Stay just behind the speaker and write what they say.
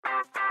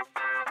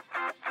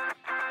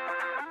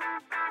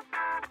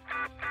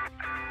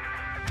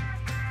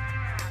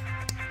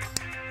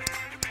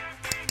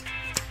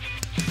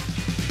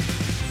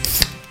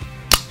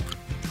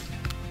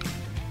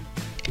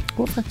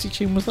What fancy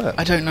tune was that?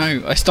 I don't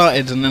know. I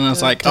started and then I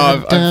was like,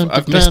 oh,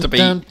 I've missed a beat.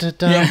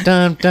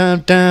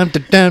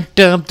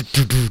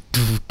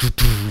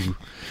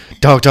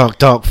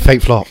 Dark,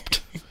 fate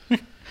flopped.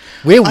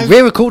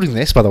 We're recording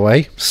this, by the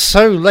way,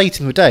 so late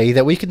in the day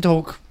that we can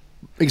talk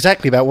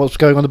exactly about what's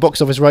going on in the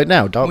box office right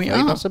now. Dark Fate,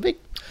 not so big.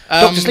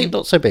 Doctor Sleep,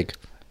 not so big.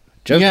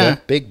 Joker,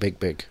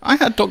 big. I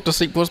had Doctor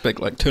Sleep was big,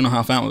 like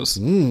 2.5 hours.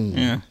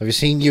 Yeah. Have you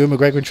seen Ewan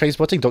McGregor in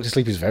Trainspotting? Doctor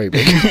Sleep is very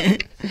big.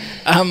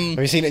 Have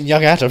you seen it in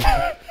Young Adam?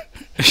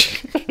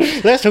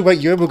 Let's talk about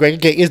Ewan McGregor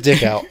getting his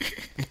dick out.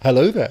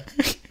 Hello there.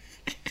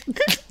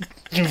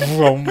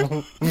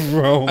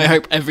 Wrong. I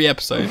hope every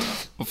episode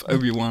of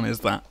Obi-Wan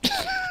is that.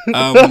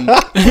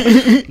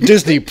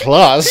 Disney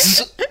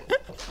Plus.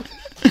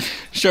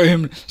 Show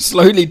him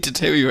slowly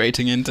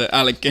deteriorating into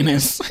Alec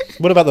Guinness.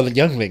 What about the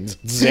younglings?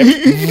 Zip.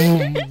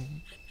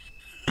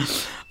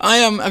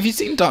 Have you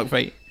seen Dark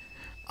Fate?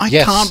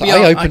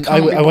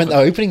 I went there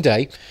opening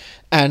day,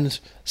 and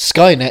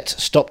Skynet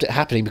stopped it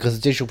happening because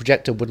the digital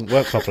projector wouldn't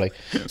work properly.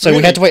 So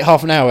we had to wait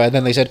half an hour, and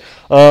then they said,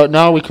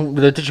 "Now we can.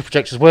 The digital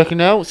projector's working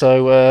now,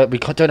 so we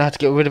don't know how to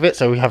get rid of it.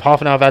 So we have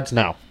half an hour of ads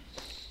now."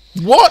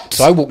 What?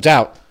 So I walked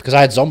out because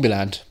I had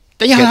Zombieland.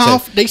 They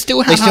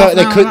still have half an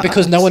hour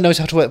because no one knows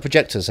how to work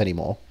projectors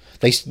anymore.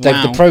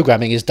 The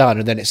programming is done,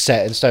 and then it's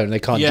set in stone. They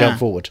can't jump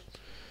forward.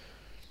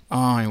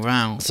 Oh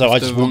wow! So I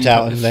just walked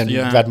out and then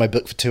read my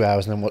book for 2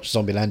 hours, and then watched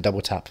Zombieland double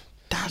tap.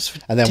 That's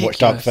ridiculous. And then watched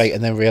Dark Fate,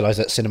 and then realised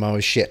that cinema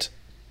was shit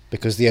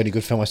because the only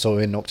good film I saw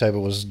in October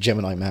was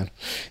Gemini Man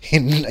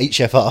in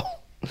HFR.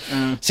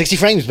 60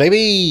 frames, baby.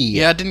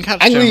 Yeah, I didn't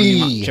catch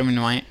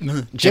Gemini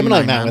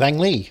Man with Ang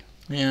Lee.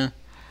 Yeah,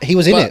 he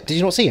was in it. Did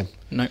you not see him?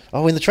 No.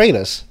 Oh, in the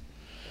trailers.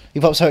 He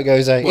pops out and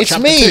goes, "It's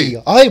me!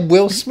 I'm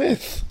Will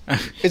Smith."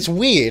 It's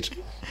weird.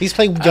 He's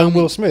playing young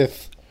Will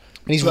Smith,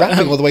 and he's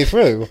rapping all the way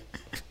through.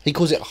 He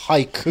calls it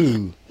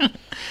haiku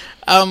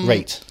haiku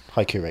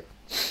rate.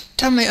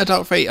 Terminator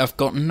Dark Fate I've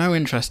got no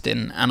interest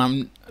in, and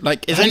I'm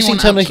like, have you seen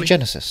Terminator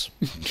Genesis?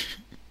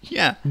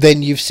 Yeah.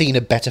 Then you've seen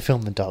a better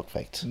film than Dark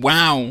Fate.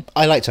 Wow.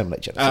 I like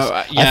Terminator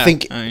Genesis. Yeah. I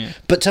think,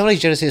 but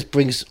Terminator Genesis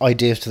brings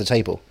ideas to the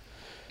table.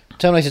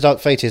 Terminator Dark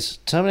Fate is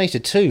Terminator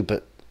 2,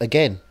 but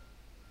again.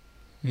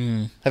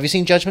 Have you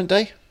seen Judgment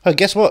Day? Oh,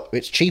 guess what?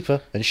 It's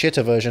cheaper and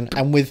shitter version,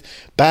 and with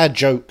bad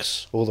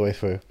jokes all the way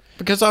through.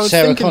 Because I was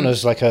Sarah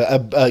Connor's like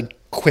a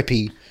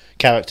quippy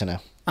character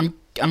now.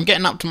 I'm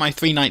getting up to my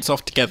 3 nights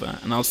off together,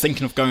 and I was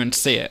thinking of going to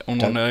see it on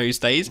one of those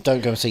days.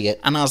 Don't go and see it.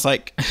 And I was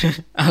like,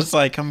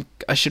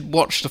 I should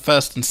watch the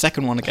first and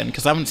second one again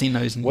because I haven't seen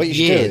those in years. What you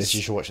should do is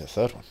you should watch the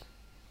third one.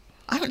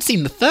 I haven't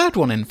seen the third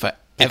one in forever.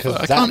 Because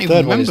I can't even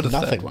remember the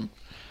third one.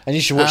 And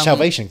you should watch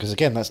Salvation because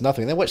again, that's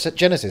nothing. Then watch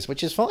Genesis,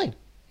 which is fine.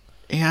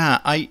 Yeah,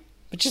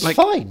 which is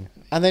fine.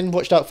 And then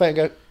watch Dark Fate and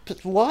go,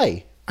 but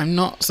why? I'm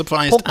not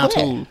surprised at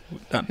all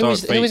that Dark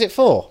Fate. Who is it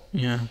for?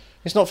 Yeah.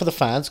 It's not for the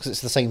fans because it's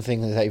the same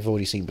thing that you've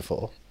already seen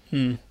before.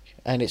 And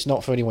it's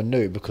not for anyone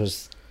new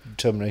because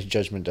Terminator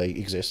Judgment Day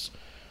exists.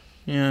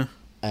 Yeah.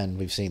 And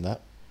we've seen that.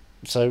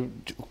 So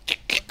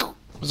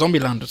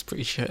Zombieland was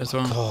pretty shit as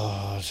well.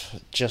 God,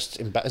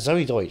 just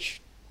Zoe Deutsch.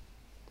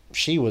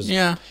 She was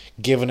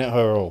giving it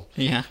her all.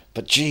 Yeah.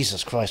 But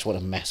Jesus Christ, what a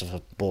mess of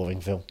a boring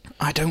film.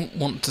 I don't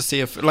want to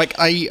see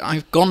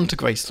I've gone to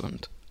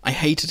Graceland. I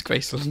hated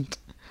Graceland.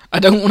 I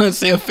don't want to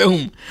see a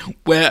film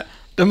where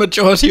the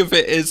majority of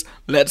it is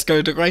let's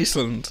go to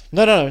Graceland.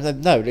 No.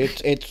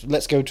 It's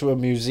let's go to a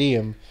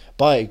museum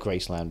by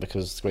Graceland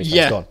because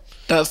Graceland's gone.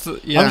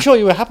 I'm sure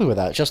you were happy with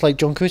that, just like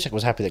John Cusack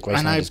was happy that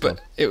Graceland is gone.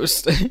 It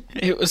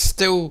was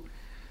still.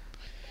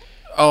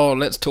 Oh,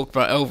 let's talk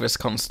about Elvis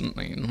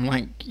constantly. And I'm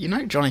like,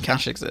 Johnny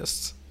Cash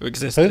existed.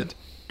 Who?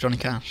 Johnny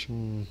Cash.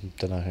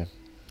 Don't know him.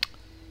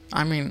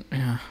 I mean,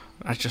 yeah,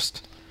 I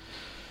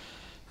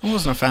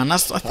wasn't a fan.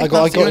 I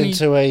got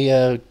into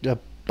a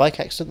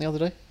bike accident the other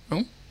day.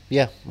 Oh?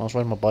 Yeah, I was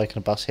riding my bike and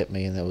a bus hit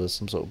me and there was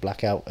some sort of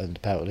blackout and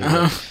apparently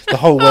the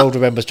whole world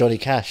remembers Johnny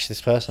Cash, this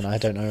person. I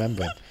don't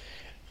remember him.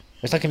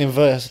 It's like an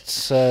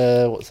inverse,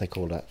 what do they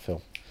call that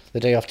film?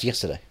 The Day After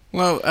Yesterday.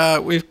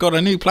 Well, we've got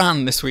a new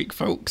plan this week,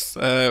 folks.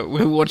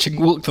 We're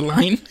watching Walk the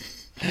Line.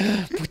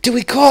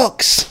 Dewey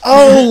Cox!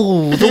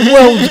 Oh, the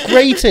world's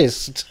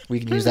greatest!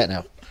 We can use that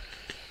now.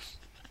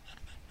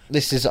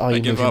 This is Are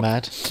You Movie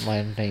Mad?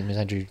 My name is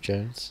Andrew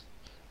Jones.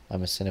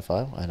 I'm a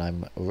cinephile and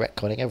I'm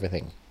retconning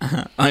everything.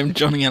 I'm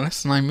Johnny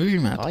Ellis and I'm Movie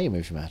Mad. Are you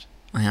Movie Mad?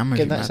 I am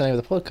Movie Mad. That's the name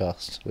of the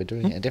podcast. We're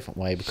doing it a different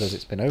way because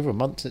it's been over a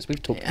month since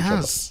we've talked to each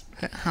other.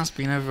 It has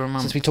been over a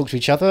month. Since we talked to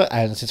each other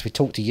and since we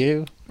talked to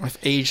you. I've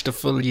aged a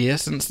full year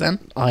since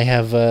then. I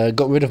have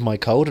got rid of my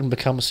cold and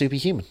become a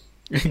superhuman.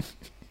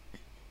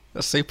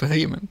 A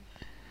superhuman?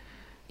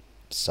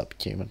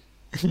 Subhuman.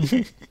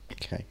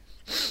 Okay.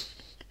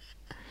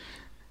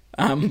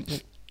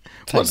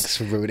 Thanks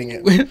for ruining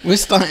it. We're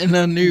starting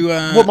a new...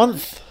 what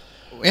month?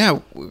 Yeah.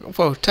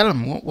 Well, tell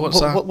them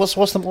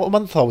what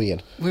month are we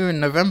in? We're in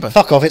November.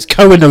 Fuck off! It's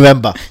Cohen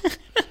November.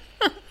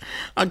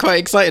 I'm quite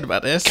excited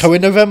about this.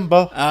 Cohen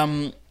November.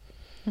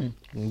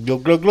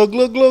 Glug glug glug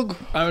glug glug.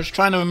 I was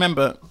trying to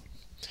remember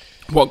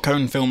what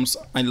Cohen films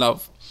I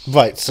love.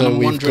 Right. So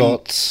we've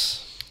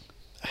got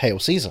Hail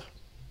Caesar.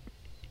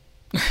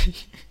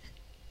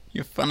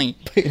 You're funny.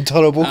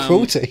 Intolerable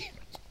Cruelty.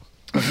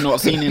 I've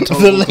not seen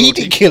Intolerable The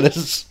Lady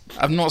Killers.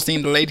 I've not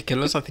seen The Lady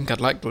Killers. I think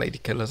I'd like The Lady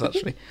Killers,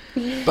 actually.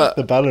 But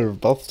The Ballad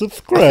of Buster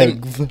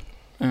Scruggs.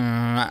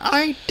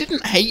 I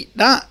didn't hate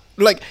that.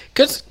 Like,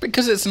 because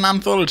it's an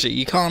anthology,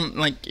 you can't,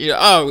 like,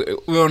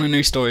 we're on a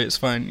new story, it's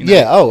fine. You know?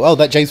 Yeah,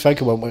 that James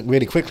Franco one went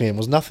really quickly and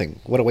was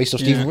nothing. What a waste of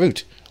Stephen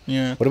Root.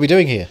 Yeah. What are we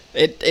doing here?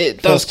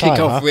 It does kick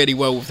off really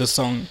well with the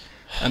song,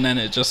 and then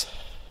it just,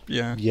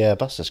 Yeah,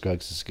 Buster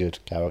Scruggs is a good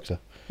character.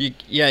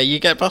 You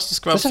get Buster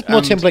Scruggs. Let's have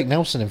more Tim Blake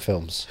Nelson in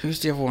films. Who's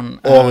the other one?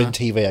 Or in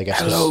TV, I guess.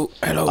 Hello.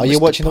 Are you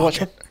watching The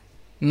Watchmen?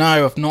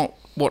 No, I've not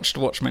watched The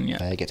Watchmen yet.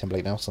 Get Tim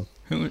Blake Nelson.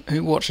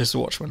 Who watches The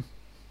Watchmen?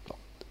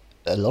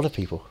 A lot of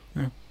people.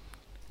 Yeah.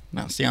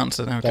 That's the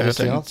answer now. That is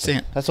the answer. See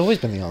it. That's always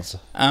been the answer.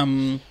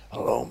 Hello,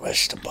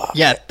 Mr. Bucket.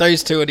 Yeah,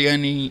 those two are the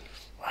only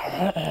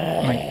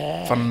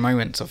fun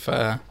moments of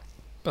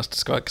Buster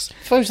Scruggs.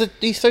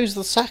 He throws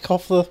the sack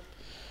off the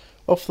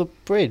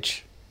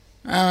bridge.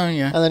 Oh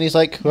yeah. And then he's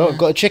like, "Well, I've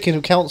got a chicken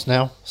who counts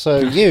now. So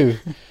you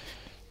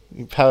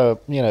power,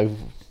 no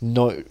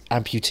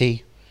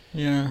amputee,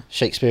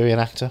 Shakespearean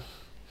actor.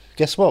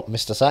 Guess what,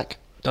 Mr. Sack?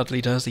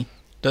 Dudley Dursley.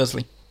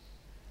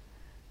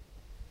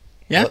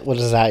 Yeah. What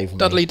does that even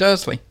Dudley mean?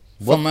 Dursley.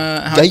 What? From Harry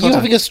Are Potter. you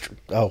having a stroke?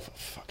 Oh, for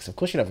fuck's sake. Of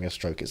course you're having a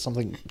stroke. It's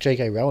something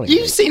J.K. Rowling.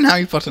 You've seen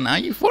Harry Potter now.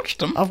 You've watched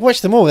them. I've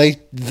watched them all. They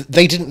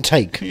didn't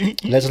take.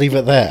 Let's leave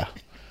it there.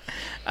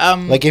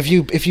 Like if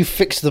you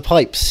fix the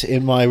pipes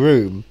in my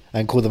room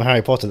and call them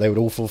Harry Potter, they would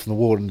all fall from the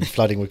wall and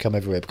flooding would come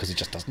everywhere because it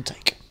just doesn't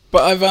take.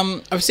 But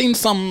I've seen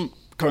some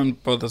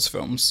Coen Brothers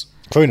films.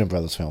 Cronin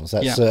Brothers films.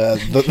 That's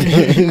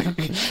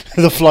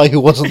the Fly Who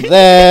Wasn't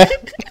There.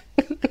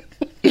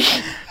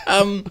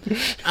 And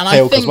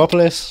Hail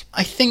Cosmopolis.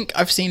 I think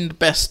I've seen the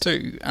best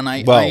two, and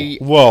I'm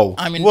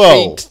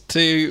intrigued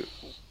to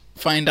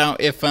find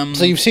out if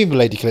So you've seen The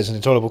Lady Killers and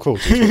Intolerable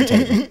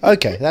Cruelty?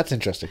 Okay, that's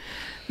interesting.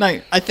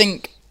 No, I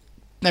think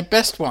their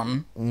best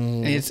one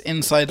is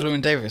Inside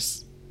Llewyn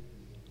Davis.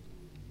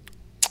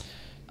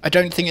 I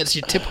don't think it's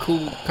your typical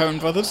Coen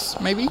Brothers.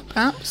 Maybe,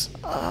 perhaps.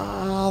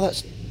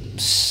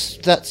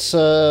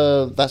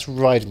 That's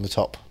riding the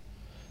top.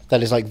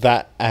 That is like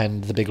that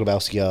and The Big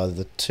Lebowski are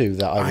the two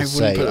that I would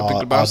say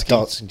are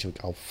dancing to.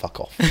 Oh,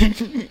 fuck off!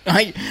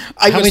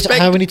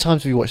 How many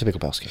times have you watched The Big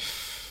Lebowski?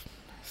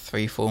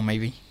 3, 4,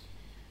 maybe.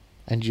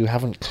 And you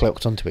haven't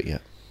clocked onto it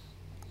yet.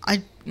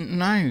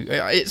 No,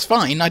 it's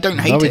fine. I don't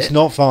hate it. No, it's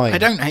not fine. I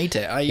don't hate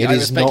it. I is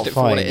respect not it for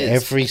fine. what it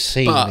is. Every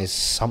scene is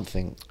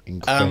something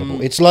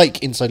incredible. It's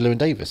like Inside Llewyn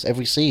Davis.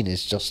 Every scene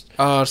is just.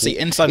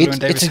 Inside Llewyn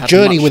Davis it's a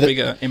journey had a with much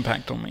bigger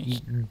impact on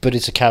me. But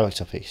it's a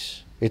character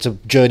piece. It's a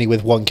journey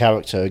with one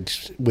character,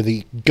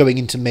 going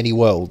into many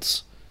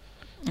worlds.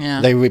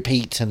 Yeah. They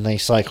repeat and they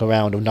cycle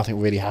around, and nothing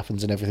really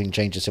happens, and everything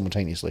changes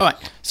simultaneously. All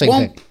right. Same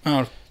thing.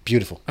 Oh,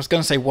 beautiful. I was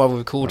going to say while we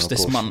record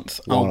this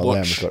month, I'll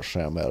watch. I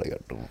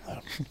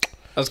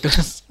was going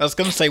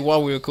to say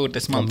while we record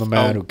this month, I'm the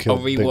man who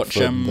killed I'll rewatch.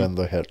 Then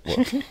the head.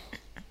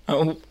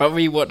 I'll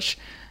rewatch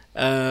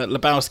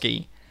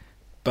Lebowski,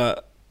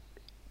 but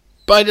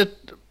by the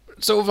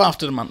sort of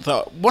after the month.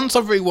 Once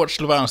I've rewatched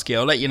Lebowski,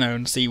 I'll let you know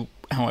and see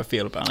how I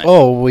feel about it.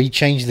 Oh, we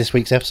changed this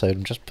week's episode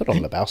and just put on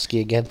Lebowski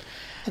again.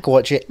 I can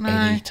watch it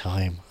any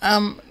time.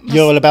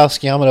 You're a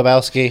Lebowski, I'm a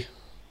Lebowski.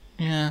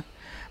 Yeah,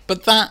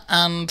 but that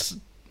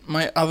and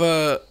my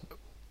other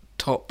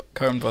top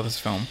Coen Brothers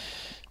film.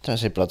 Don't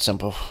say Blood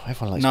Simple.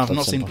 Everyone likes No, Blood I've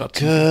not Simple. seen Blood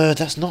Simple. Good.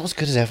 That's not as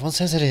good as everyone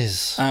says it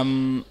is.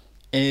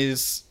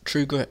 Is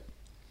True Grit.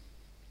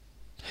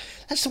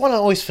 That's the one I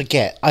always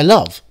forget. I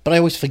love, but I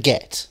always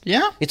forget.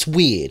 Yeah? It's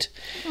weird.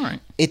 All right.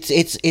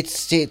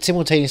 It's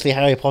simultaneously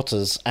Harry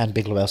Potter's and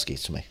Big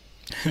Lebowski's to me.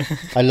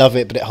 I love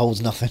it, but it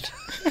holds nothing.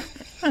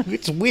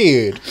 It's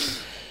weird.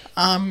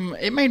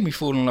 It made me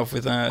fall in love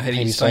with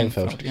Hailee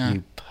Steinfeld. Yeah.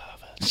 You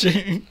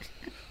pervert.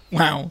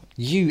 Wow.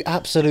 You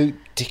absolute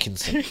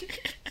Dickinson.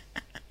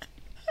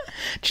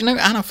 Do you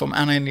know Anna from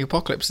Anna and the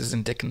Apocalypse is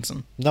in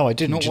Dickinson? No, I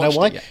didn't. Do you know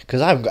why?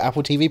 Because I haven't got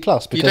Apple TV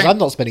Plus. Because I'm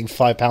not spending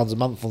 £5 a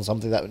month on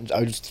something that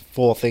owns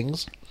 4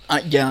 things.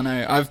 Yeah, I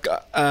know. I've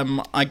got.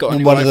 I got a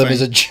new one iPhone. of them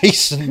is a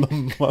Jason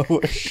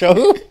Momoa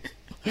show.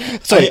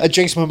 Sorry, a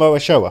Jason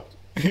Momoa shower.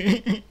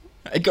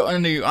 I got a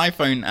new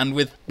iPhone, and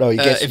with you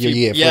get your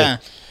year free. Yeah.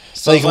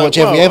 So you can watch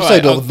every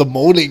episode of The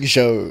Morning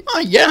Show. Oh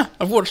yeah,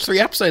 I've watched 3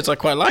 episodes. I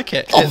quite like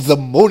it. Of The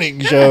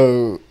Morning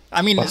Show.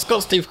 I mean, it's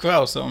got Steve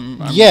Carell, so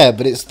yeah,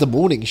 but it's The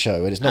Morning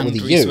Show, and it's not with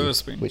you,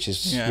 which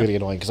is really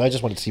annoying, because I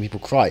just wanted to see people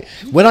cry.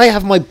 When I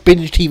have my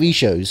binge TV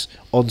shows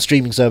on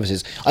streaming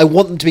services, I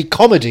want them to be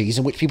comedies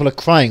in which people are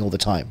crying all the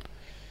time.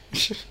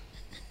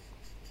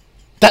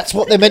 That's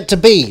what they're meant to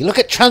be. Look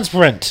at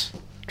Transparent.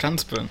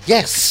 Transparent?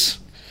 Yes.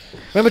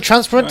 Remember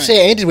Transparency?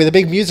 It ended with a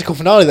big musical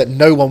finale that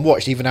no one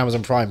watched. Even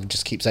Amazon Prime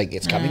just keeps saying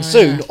it's coming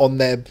soon on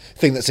their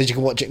thing that says you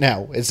can watch it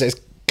now. It says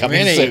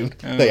coming soon.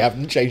 They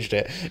haven't changed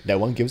it. No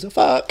one gives a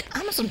fuck.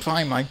 Amazon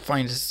Prime, I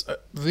find, is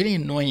really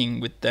annoying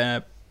with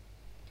the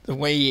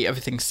way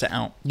everything's set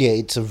out. Yeah,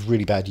 it's a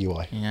really bad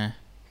UI. Yeah,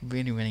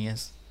 really, really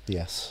is.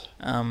 Yes.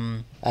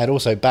 And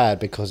also bad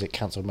because it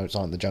cancelled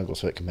Mozart in the Jungle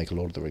so it can make a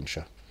Lord of the Rings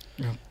show.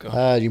 Oh,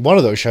 God. One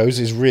of those shows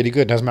is really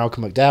good and has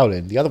Malcolm McDowell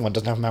in. The other one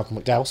doesn't have Malcolm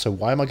McDowell, so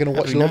why am I going to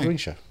watch the Lord of the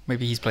Rings show?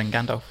 Maybe he's playing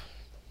Gandalf.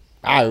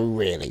 Oh,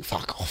 really?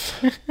 Fuck off.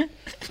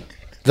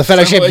 The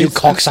Fellowship, you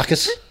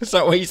cocksuckers. Is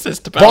that what he says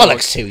to Balrog?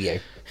 Bollocks to you.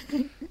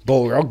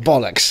 Balrog,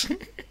 bollocks.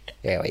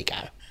 There we go.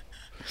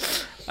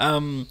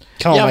 Come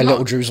on, my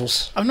little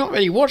droozles. I've not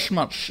really watched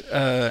much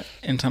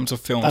in terms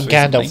of films. I'm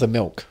Gandalf the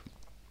Milk.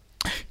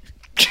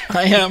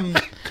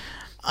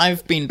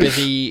 I've been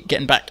busy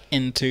getting back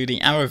into the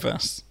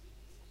Arrowverse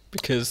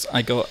because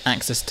I got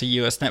access to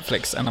US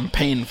Netflix and I'm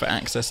paying for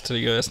access to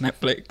US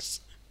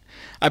Netflix.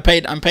 I'm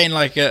paying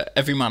like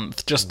every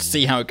month just to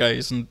see how it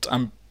goes, and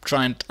I'm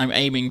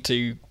aiming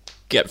to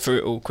get through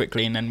it all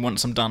quickly, and then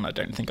once I'm done, I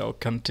don't think I'll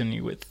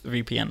continue with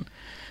VPN,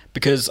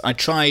 because I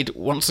tried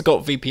once I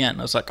got VPN.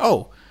 I was like,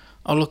 oh,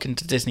 I'll look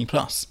into Disney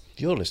Plus.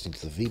 You're listening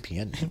to the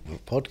VPN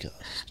podcast,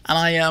 and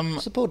I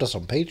support us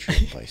on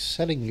Patreon by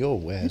selling your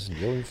wares and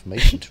your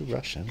information to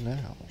Russia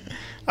now.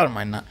 I don't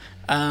mind that.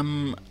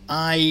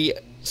 I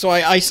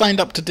signed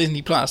up to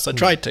Disney Plus. I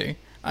tried to.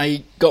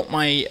 I got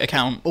my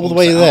account all the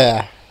way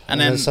there. And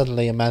then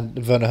suddenly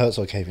Werner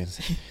Herzog came in and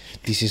said,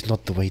 this is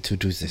not the way to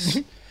do this.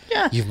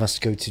 Yeah. You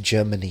must go to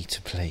Germany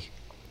to play.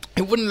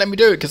 It wouldn't let me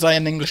do it because I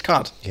had an English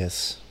card.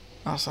 Yes.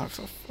 I was like,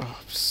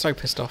 so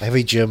pissed off.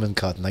 Every German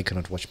card and they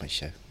cannot watch my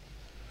show.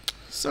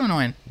 So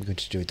annoying. We're going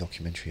to do a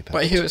documentary about it.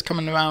 But I hear it's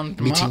coming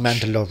around Meeting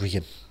March.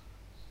 Mandalorian.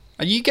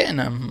 Are you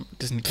getting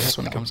Disney Plus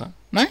when it comes out?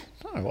 No?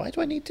 No, why do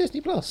I need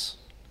Disney Plus?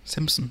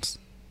 Simpsons.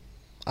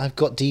 I've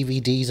got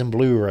DVDs and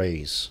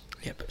Blu-rays.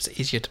 Yeah, but it's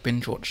easier to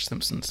binge watch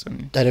Simpsons.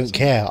 I don't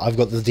care. I've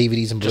got the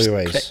DVDs and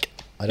Blu-rays. Click.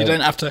 You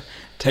don't have to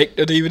take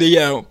the DVD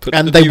out.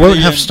 And they won't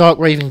have Stark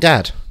Raving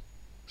Dad.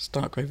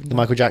 Stark Raving Dad. The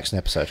Michael Jackson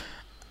episode.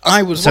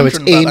 I was wondering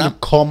about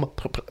that. So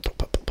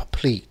it's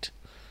incomplete.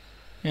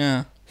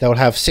 Yeah. They'll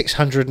have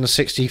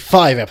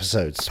 665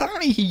 episodes.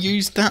 Apparently he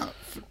used that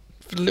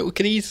for little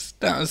kiddies.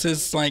 That was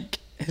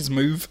his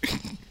move.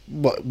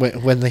 What,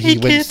 when he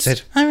went kids, and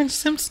said, I'm in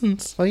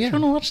Simpsons. Oh yeah. Do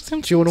you want to watch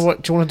Simpsons? Do you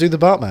want to do the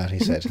Bartman? He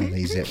said, and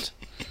he zipped.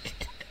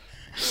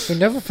 You'll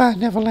never find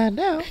Neverland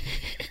now.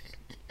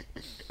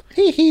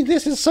 Hee,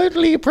 this is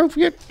totally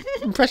appropriate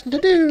impression to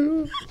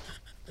do.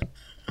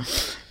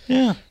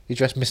 Yeah. He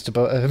dressed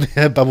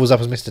Mr. Bubbles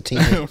up as Mr. T.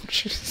 Oh,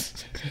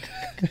 jeez.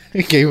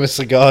 He gave him a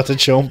cigar to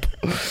chomp.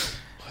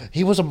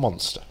 He was a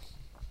monster.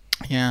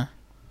 Yeah.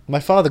 My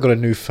father got a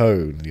new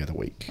phone the other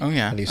week. Oh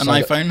yeah, an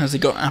iPhone? Has he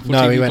got Apple TV+?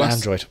 No, he went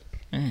Android.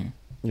 Mm.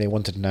 Yeah, he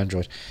wanted an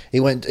Android. He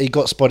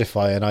got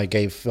Spotify, and I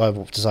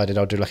decided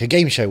I'll do like a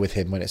game show with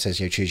him when it says,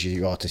 choose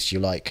your artists you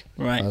like.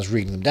 Right. And I was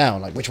reading them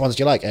down, like, which ones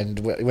do you like? And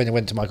when it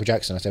went to Michael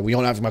Jackson, I said, well, you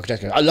don't have Michael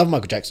Jackson. I love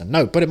Michael Jackson.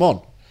 No, put him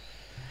on.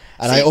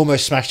 And I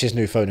almost smashed his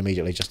new phone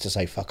immediately just to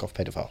say, fuck off,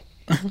 pedophile.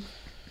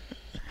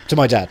 To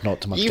my dad,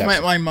 not to Michael Jackson.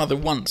 You've met my mother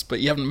once,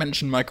 but you haven't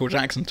mentioned Michael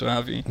Jackson to her,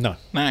 have you? No.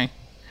 No.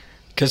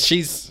 Because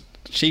she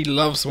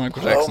loves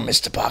Michael Jackson. Oh,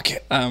 Mr.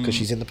 Pocket. Because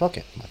she's in the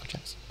pocket, Michael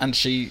Jackson. And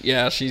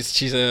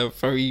she's a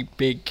very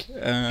big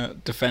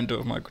defender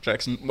of Michael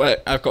Jackson. Well,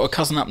 I've got a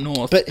cousin up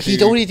north. But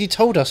he'd already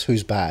told us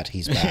who's bad.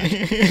 He's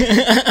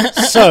bad.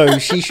 So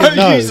she should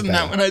know. I'm using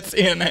that when I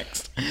see her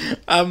next.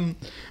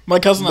 My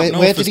cousin up north.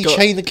 Where did he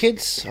chain the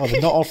kids? Oh,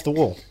 they're not off the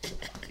wall.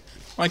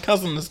 My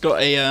cousin has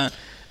got a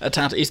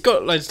tattoo. He's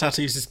got loads of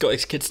tattoos. He's got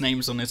his kids'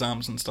 names on his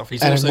arms and stuff.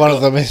 And one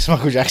of them is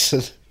Michael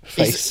Jackson's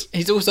face.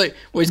 He's also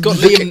he's got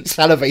Liam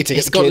salivating.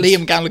 He's got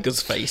Liam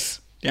Gallagher's face,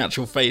 the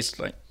actual face,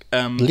 like.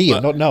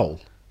 Liam, not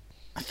Noel.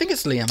 I think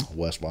it's Liam.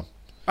 Worst one.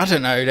 I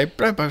don't know. They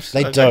both.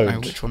 They don't know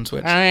which one's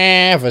which.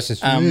 Versus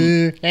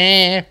who's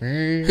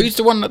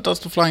the one that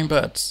does the flying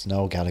birds?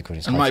 Noel Gallagher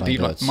is and High Flying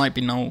Birds. might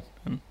be Noel.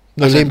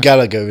 No, Liam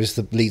Gallagher is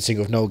the lead singer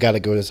of Noel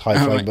Gallagher as High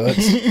Flying Birds.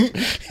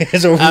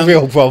 It's a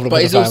real problem.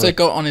 But he's also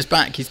got on his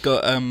back. He's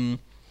got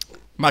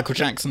Michael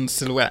Jackson's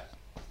silhouette.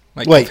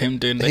 Like wait, of him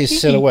doing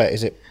his silhouette,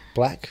 is it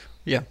black?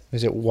 Yeah.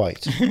 Is it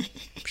white?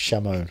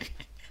 Chamon.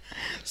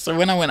 So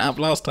when I went up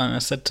last time, I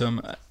said to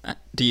him,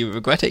 "Do you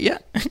regret it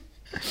yet?"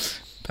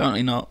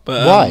 Apparently not.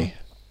 But why?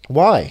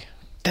 Why?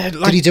 Did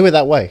he do it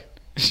that way?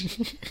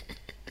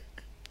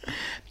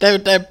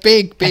 They're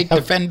big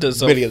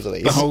defenders of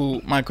the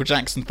whole Michael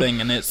Jackson thing,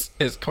 and it's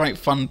quite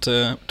fun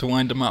to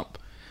wind them up.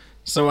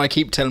 So I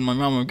keep telling my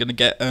mum I'm going to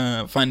get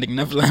Finding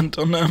Neverland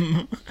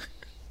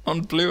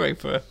on Blu-ray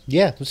for her.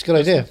 Yeah, that's a good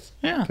idea.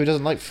 Yeah. Who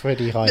doesn't like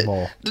Freddie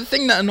Highmore? The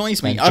thing that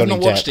annoys me, I've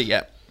not watched it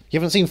yet. You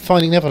haven't seen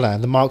Finding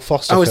Neverland, the Mark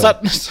Foster film? Is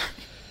that...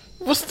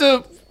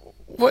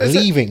 What is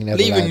Leaving it?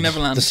 Neverland. Leaving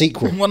Neverland. The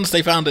sequel. Once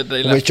they found it,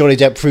 they left. In which Johnny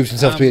Depp proves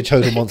himself to be a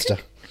total monster.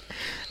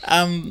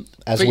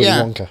 As Willy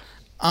Wonka.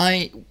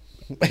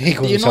 He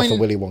calls himself the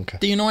Willy Wonka.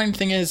 The annoying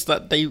thing is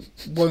that they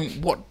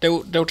won't.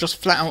 They'll just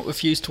flat out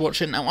refuse to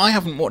watch it. Now I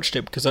haven't watched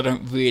it because I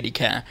don't really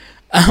care.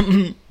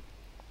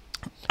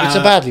 It's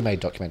a badly made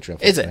documentary.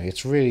 Is it?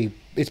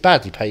 It's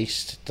badly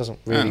paced. It doesn't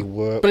really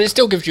work. But it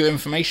still gives you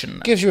information.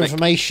 It gives you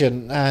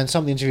information, and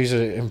some of the interviews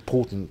are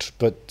important.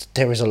 But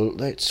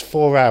it's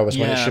 4 hours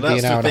when it should be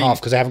an hour and a half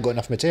because they haven't got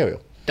enough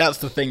material. That's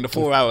the thing. The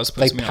 4 hours.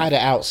 They pad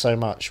it out so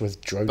much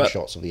with drone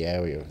shots of the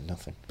area and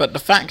nothing. But the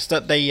fact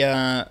that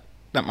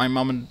that my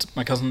mum and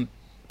my cousin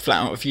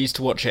flat out refuse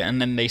to watch it,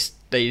 and then they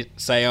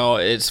say, "Oh,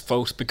 it's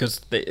false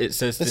because it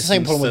says." It's the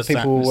same problem with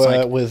people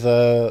with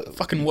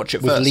fucking watch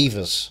it with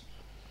first.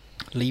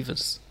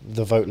 Levers.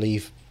 The vote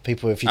leave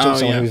people. If you talk to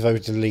someone who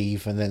voted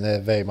leave, and then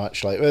they're very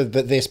much like,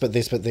 but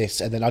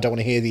this, and then I don't want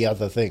to hear the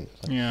other thing.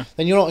 Yeah.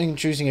 Then you're not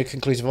choosing a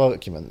conclusive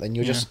argument. Then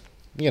you're just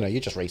you're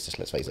just racist.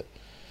 Let's face it.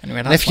 Anyway,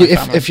 and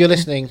if you're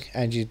listening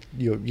and you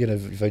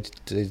voted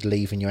to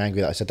leave and you're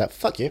angry that I said that,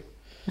 fuck you.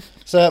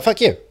 So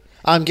fuck you.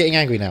 I'm getting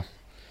angry now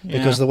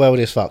because the world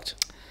is fucked.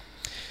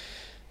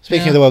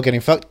 Speaking of the world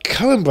getting fucked,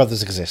 Coen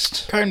Brothers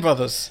exist. Coen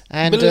Brothers.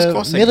 And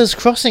Miller's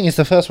Crossing is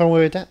the first one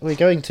we're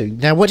going to.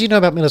 Now, what do you know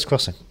about Miller's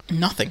Crossing?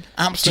 Nothing.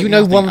 Absolutely. Do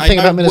you know nothing. one thing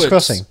about Miller's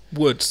Crossing?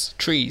 Woods.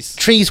 Trees.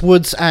 Trees,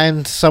 woods,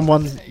 and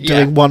someone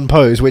doing one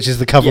pose, which is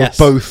the cover of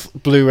both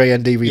Blu-ray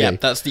and DVD. Yeah,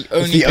 that's the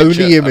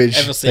only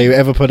image they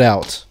ever put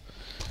out.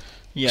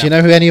 Yeah. Do you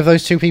know who any of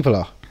those two people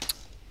are?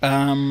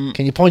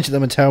 Can you point at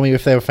them and tell me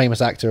if they're a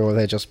famous actor or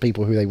they're just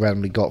people who they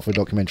randomly got for a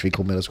documentary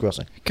called Miller's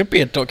Crossing? Could be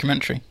a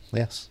documentary.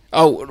 Yes.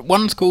 Oh,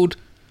 one's called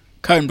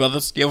Coen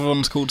Brothers, the other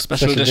one's called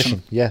Special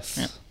Edition. Yes.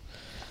 Yeah.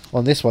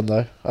 On this one,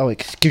 though,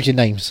 it gives you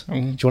names. Do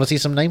you want to see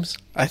some names?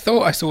 I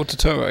thought I saw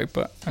Totoro,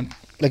 but...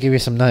 I'll give you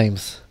some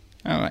names.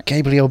 All right.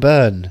 Gabriel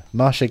Byrne,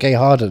 Marcia Gay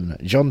Harden,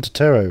 John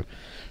Turturro,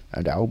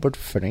 and Albert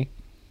Finney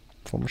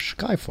from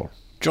Skyfall.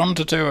 John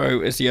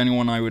Turturro is the only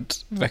one I would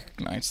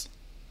recognise.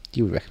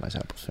 You would recognise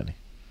Albert Finney.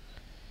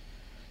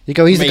 You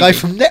go, he's the guy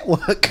from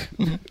Network.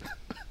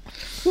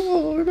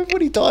 Oh, remember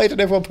when he died and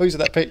everyone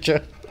posted that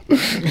picture?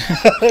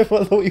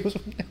 Everyone thought he was...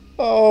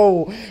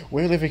 Oh,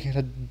 we're living in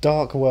a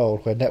dark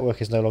world where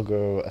Network is no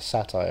longer a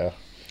satire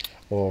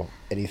or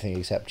anything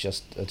except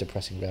just a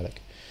depressing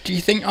relic. Do you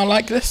think I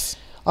like this?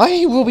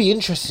 I will be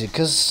interested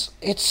because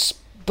it's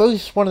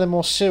both one of the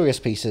more serious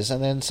pieces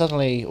and then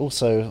suddenly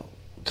also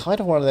kind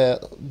of one of their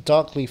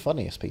darkly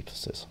funniest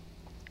pieces.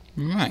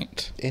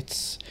 Right.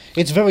 It's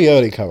very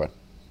early current.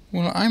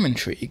 Well, I'm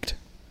intrigued.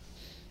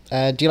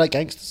 Do you like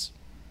gangsters?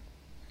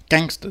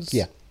 Gangsters?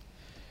 Yeah.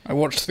 I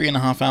watched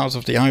 3.5 hours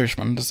of The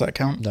Irishman. Does that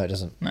count? No, it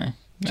doesn't. No.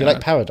 Do you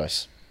like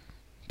Paradise?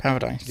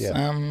 Paradise?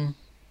 Yeah.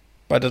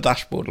 By the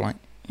dashboard light,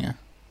 yeah.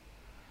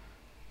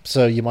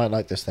 So you might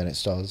like this then. It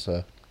stars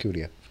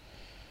Coolio.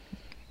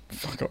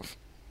 Fuck off.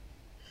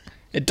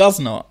 It does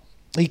not.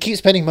 He keeps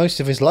spending most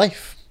of his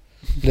life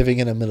living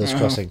in a Miller's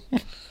Crossing.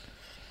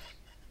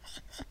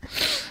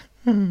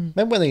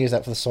 Remember when they used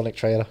that for the Sonic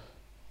trailer?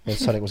 When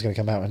Sonic was going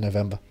to come out in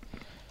November.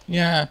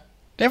 Yeah.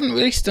 They haven't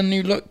released a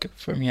new look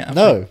for him yet,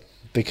 No,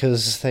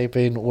 because they've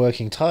been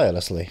working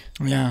tirelessly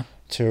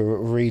to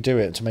redo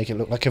it, to make it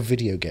look like a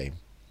video game.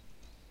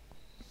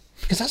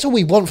 Because that's all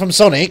we want from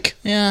Sonic.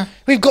 Yeah.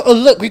 We've got a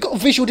look, we've got a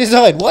visual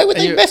design. Why would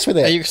they mess with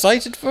it? Are you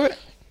excited for it?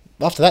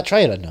 After that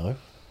trailer, no.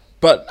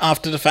 But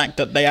after the fact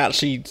that they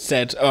actually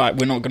said, alright,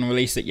 we're not going to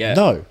release it yet.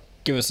 No.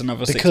 Give us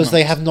another 6 months. Because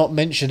they have not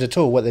mentioned at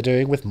all what they're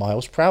doing with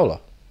Miles Prowler.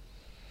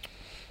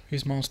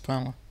 Who's Miles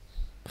Prowler?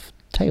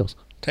 Tails.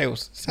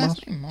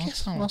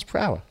 Miles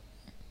Prowler.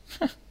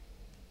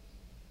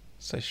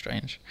 So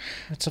strange.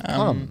 It's a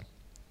pun.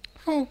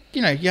 Well,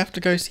 you have to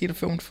go see the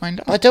film to find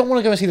out. I don't want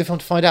to go and see the film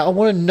to find out. I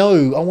want to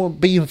know. I want to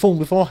be informed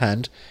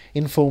beforehand.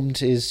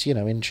 Informed is,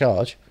 in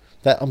charge.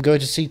 That I'm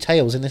going to see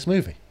Tails in this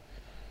movie.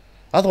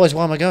 Otherwise,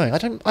 why am I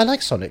going? I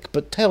like Sonic,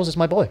 but Tails is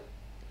my boy.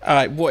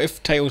 Alright, what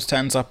if Tails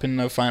turns up in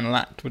the final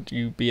act? Would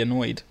you be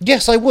annoyed?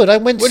 Yes, I would.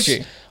 Would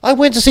you? I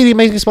went to see The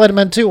Amazing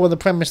Spider-Man 2 on the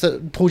premise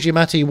that Paul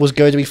Giamatti was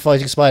going to be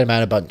fighting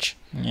Spider-Man a bunch.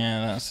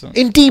 Yeah, that's...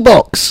 In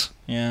D-Box.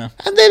 Yeah.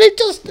 And then it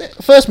just...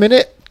 First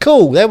minute,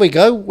 cool, there we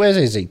go. Where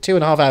is he?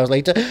 2.5 hours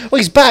later. Well,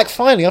 he's back,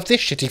 finally, after this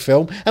shitty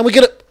film, and we're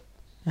gonna...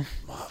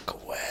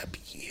 Mark Webb,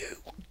 you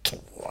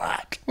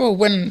twat. Well,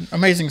 when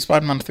Amazing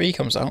Spider-Man 3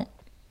 comes out,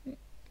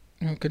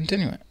 we'll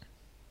continue it.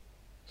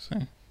 So...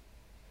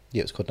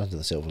 Yeah, it's called Under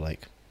the Silver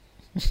Lake.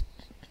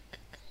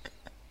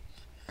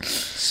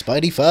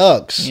 Spidey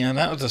Fox. Yeah,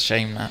 that was a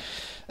shame, that.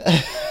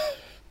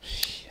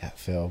 That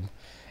film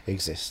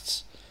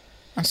exists.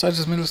 And so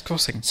does Miller's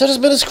Crossing. So does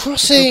Miller's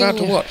Crossing. We're about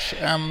to watch.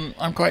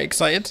 I'm quite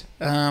excited.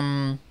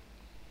 I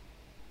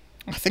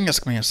think it's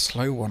going to be a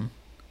slow one.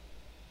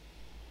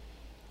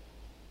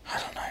 I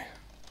don't know.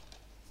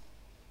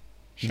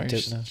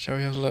 Shall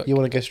we have a look? You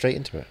want to go straight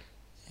into it?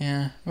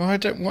 Yeah. Well, I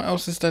don't... What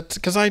else is there?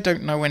 Because I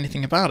don't know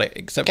anything about it,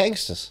 except...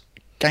 Gangsters.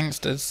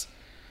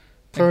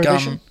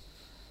 Prohibition.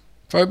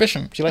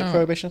 Prohibition. Do you like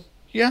Prohibition?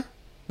 Yeah.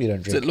 You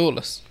don't drink. Is it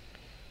lawless?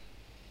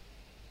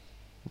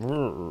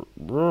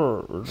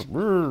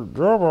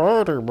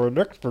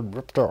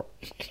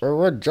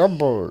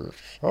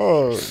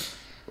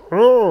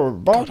 Oh,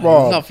 Batman.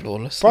 God, I love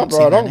Lawless.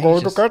 Batman, I'm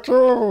going to get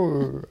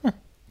you.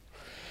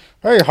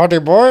 Hey, honey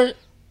boy.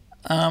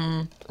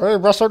 Hey,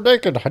 wrestle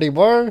naked, honey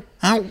boy.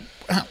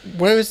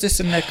 Where is this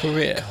in their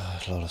career?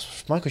 God,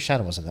 Lawless. Michael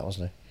Shannon was in that,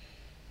 wasn't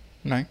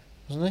he? No.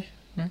 Wasn't he?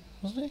 No.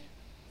 Wasn't he?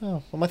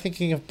 Oh, am I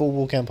thinking of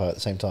Boardwalk Empire at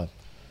the same time?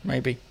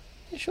 Maybe.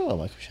 You sure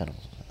Michael Shannon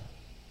wasn't in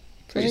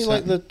that? Pretty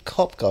Wasn't he like the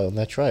cop guy on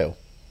their trail?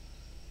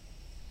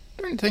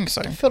 I don't think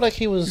so. I feel like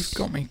he was You've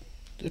got me.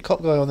 the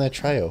cop guy on their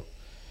trail.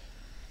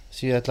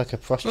 So you had like a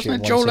prostitute.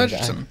 Wasn't it Joel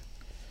Edgerton?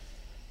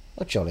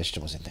 Oh, Joel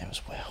Edgerton was in there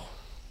as well.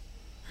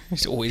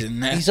 He's always in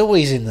there. He's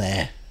always in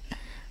there.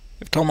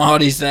 If Tom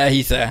Hardy's there,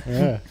 he's there.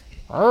 Yeah.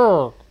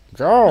 Oh,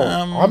 Joel,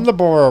 I'm the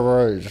boy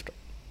I raised.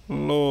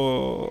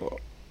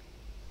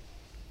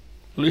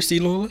 Lucy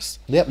Lawless?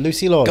 Yep,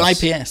 Lucy Lawless. Guy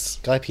Pearce.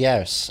 Guy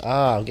Pearce.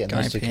 Ah, I'm getting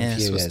Guy those two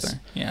Pearce was confused. there.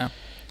 Yeah.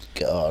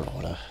 God,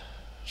 what a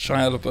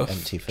Shia empty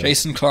LaBeouf. film.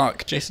 Jason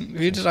Clarke.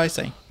 Who did I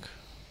say?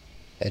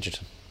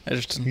 Edgerton.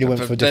 Edgerton. You went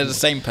for a They're different- the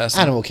same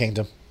person. Animal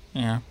Kingdom.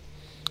 Yeah.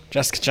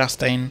 Jessica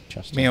Chastain.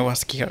 Mia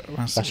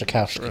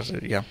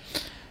Wasikowska. Yeah.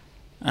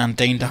 And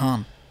Dane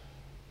DeHaan.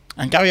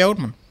 And Gary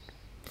Oldman.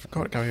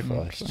 Forgot Gary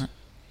Oldman. Christ. Was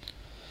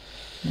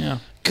yeah.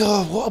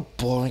 God, what a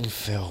boring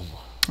film.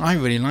 I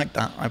really liked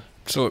that. I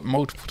saw it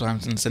multiple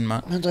times in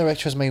cinema. The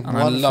director has made And one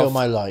I love- film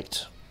I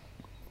liked.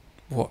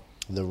 What?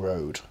 The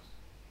Road.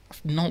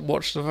 I've not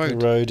watched The The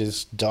Road. Road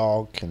is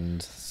dark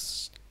and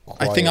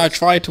I think I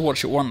tried to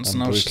watch it once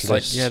and and I was just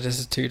like, brutalist. yeah, this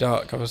is too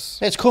dark. I was...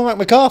 It's Cormac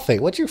McCarthy.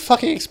 What do you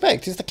fucking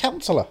expect? He's the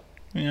counsellor.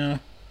 Yeah.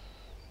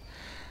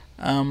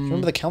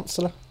 Remember the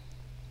counsellor?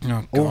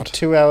 Oh, All God.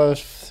 2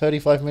 hours,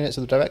 35 minutes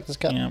of the director's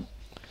cut. Yeah.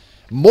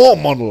 More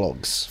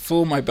monologues.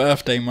 For my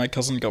birthday, my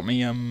cousin got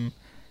me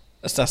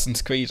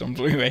Assassin's Creed on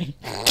Blu-ray.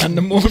 And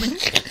the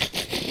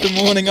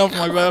morning of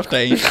my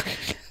birthday,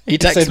 he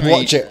texted said, me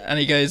 "Watch it." and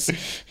he goes,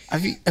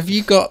 "Have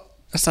you got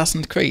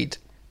Assassin's Creed?"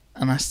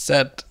 And I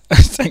said, I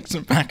texted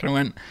him back and I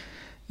went,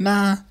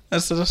 "Nah." I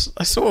said,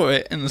 I saw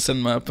it in the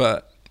cinema,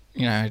 but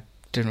you know, I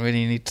didn't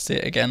really need to see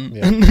it again.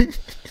 Yeah. And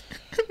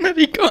then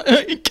he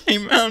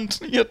came round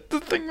and he had the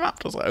thing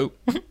wrapped. I was like, oh,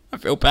 I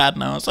feel bad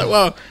now. I was like,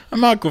 well, a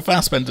Michael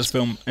Fassbender's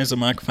film is a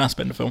Michael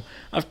Fassbender film.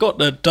 I've got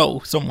the doll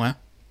somewhere.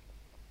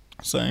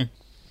 So,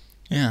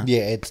 yeah.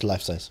 Yeah, it's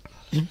life size.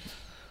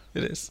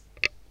 It is.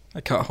 I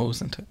cut holes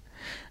into it.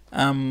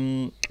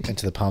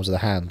 Into the palms of the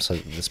hand so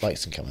that the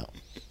spikes can come out.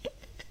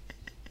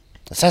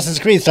 Assassin's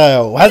Creed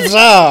style.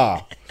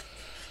 Huzzah!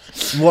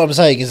 What I'm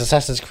saying is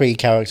Assassin's Creed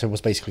character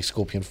was basically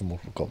Scorpion from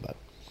Mortal Kombat.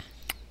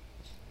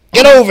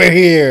 Get over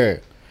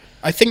here!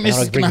 I think this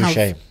is bring going to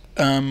you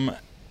have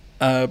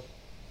a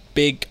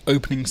big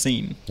opening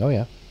scene. Oh,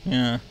 yeah.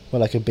 Yeah. Well,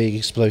 like a big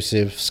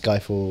explosive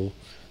Skyfall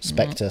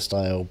Spectre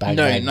style bang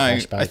No, bang, no.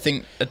 flashbang. I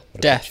think a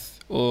death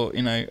or,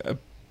 you know, a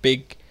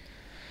big...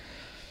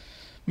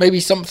 Maybe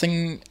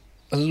something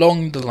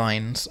along the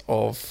lines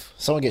of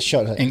Someone gets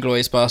shot.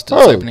 Inglourious Basterds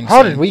Oh, opening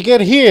how scene. did we get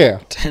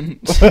here?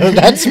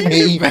 That's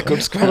me.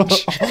 Record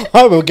scratch.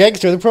 I'm a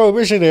gangster of the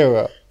Prohibition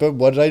era. But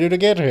what did I do to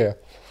get here?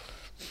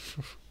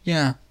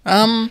 Yeah.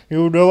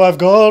 You know I've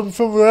gone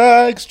from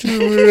rags to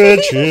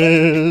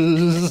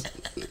riches.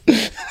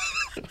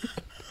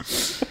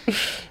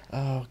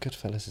 Oh,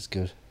 Goodfellas is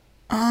good.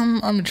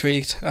 I'm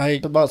intrigued.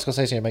 But Martin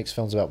Scorsese makes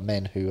films about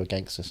men who are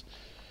gangsters.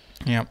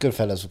 Yeah.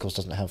 Goodfellas, of course,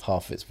 doesn't have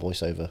half of its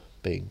voiceover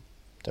being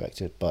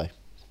directed by...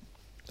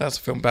 That's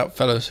a film about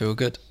fellows who are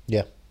good.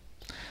 Yeah.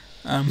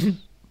 Lorraine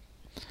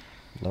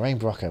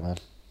Bracco, man.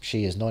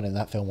 She is not in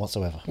that film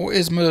whatsoever. What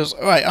is Miller's...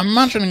 Right, I'm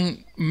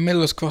imagining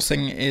Miller's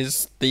Crossing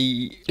is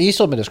the... You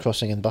saw Miller's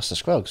Crossing in Buster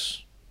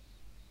Scruggs.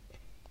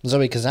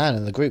 Zoe Kazan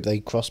and the group, they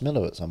crossed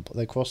Miller at some point.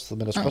 They crossed the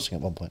Miller's Crossing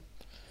at one point.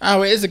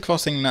 Oh, it is a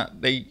crossing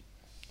that they...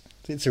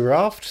 It's a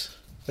raft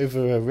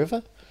over a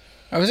river?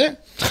 Oh, is it?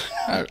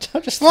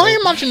 Just well, I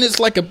imagine it's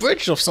like a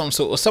bridge of some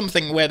sort or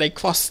something where they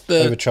cross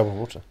the... Over troubled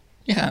water.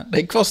 Yeah,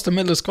 they cross the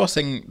Miller's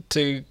Crossing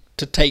to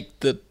take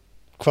the...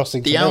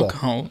 Crossing the to Miller.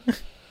 alcohol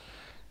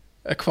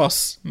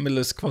across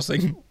Miller's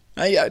Crossing.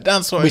 Yeah,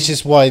 that's what. Which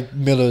is why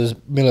Miller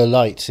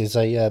Lite is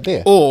a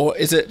beer. Or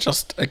is it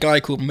just a guy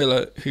called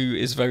Miller who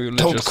is very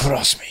religious? Don't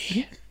cross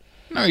me.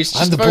 No, he's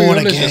just I'm the very born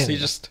religious. again He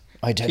just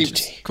identity.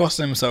 keeps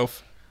crossing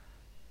himself.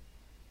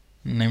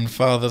 Named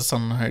Father,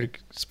 Son, and Holy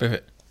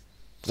Spirit.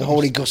 The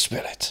Holy Ghost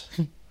Spirit.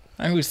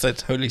 I always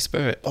said Holy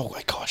Spirit. Oh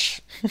my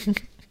gosh.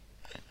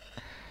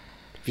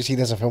 You see,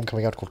 there's a film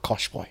coming out called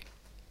Kosh Boy.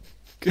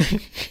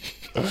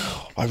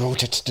 I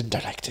wrote it, didn't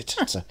direct it.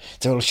 It's a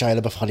little Shia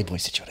LaBeouf Honey Boy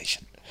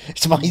situation.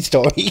 It's my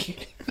story.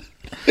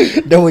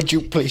 No one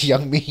you please,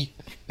 young me.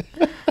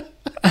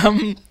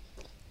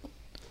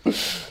 Did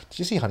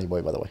you see Honey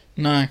Boy, by the way?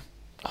 No.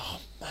 Oh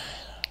man.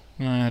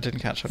 No, I didn't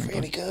catch it.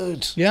 Really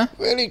good. Yeah?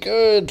 Really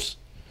good.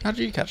 How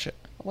did you catch it?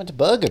 I went to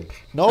Bergen,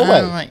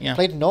 Norway. Oh, right, yeah.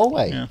 Played in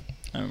Norway. Yeah,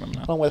 I remember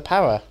that. Along with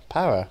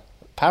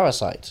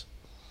Parasite.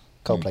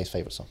 Coldplay's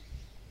favourite song.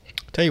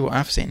 Tell you what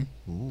I've seen.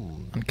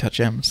 Uncut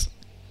Gems.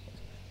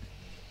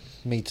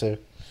 Me too.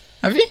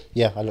 Have you?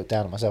 Yeah, I look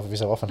down at myself every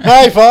so often.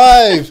 High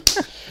five!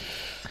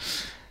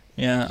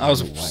 Yeah, I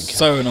was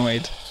so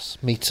annoyed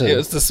Me too. It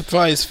was the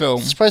surprise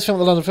film. Surprise film at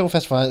the London Film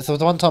Festival. It's the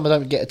one time I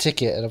don't get a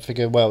ticket, and I'm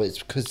thinking, well, it's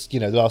because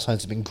the last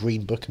times have been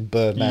Green Book and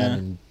Birdman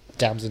and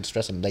Dams in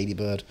Distress and Lady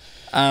Bird.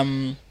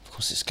 Of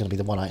course, it's going to be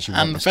the one I actually.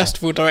 And the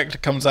festival director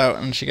comes out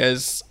and she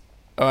goes,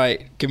 "All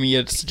right, give me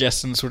your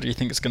suggestions. What do you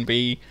think it's going to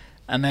be?"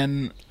 And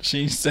then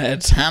she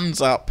said, "Hands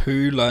up,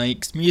 who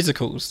likes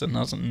musicals?" And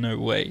I was like, "No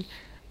way."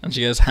 And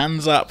she goes,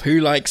 "Hands up,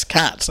 who likes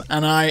Cats?"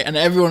 And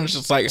everyone was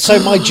just like, so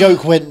my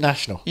joke went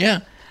national.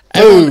 Yeah.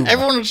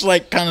 Everyone was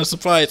like kind of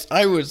surprised.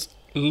 I was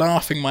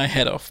laughing my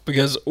head off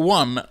because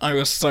one, I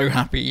was so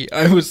happy.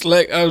 I was a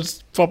bit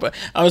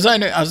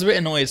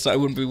annoyed that I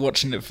wouldn't be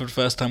watching it for the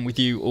first time with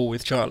you or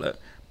with Charlotte.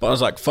 But I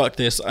was like, fuck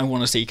this, I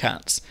want to see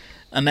Cats.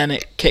 And then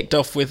it kicked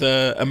off with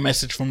a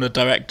message from the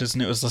directors,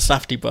 and it was the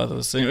Safdie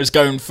brothers, and it was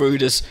going through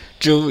this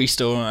jewelry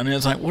store, and it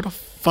was like, what the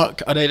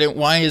fuck?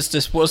 Why is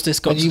this? What's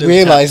this got to do with Cats? And you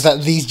realise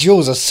that these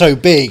jewels are so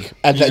big,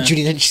 and that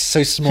Judi Dench is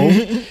so small,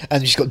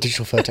 and she's got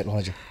digital fur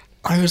technology.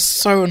 I was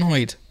so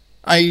annoyed.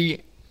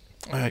 And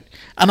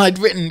I'd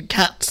written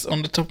Cats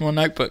on the top of my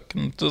notebook,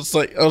 and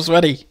I was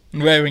ready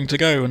and raring to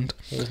go. And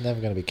it was never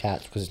going to be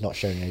Cats because it's not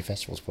shown in any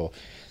festivals before.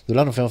 The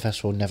London Film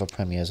Festival never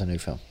premieres a new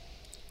film.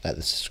 This is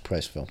a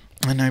surprise film.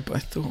 I know, but I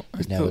thought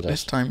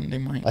this time they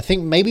might. I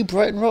think maybe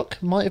Brighton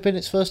Rock might have been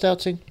its first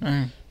outing,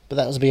 but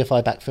that was a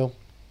BFI back film.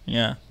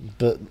 Yeah.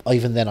 But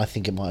even then, I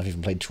think it might have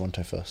even played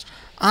Toronto first.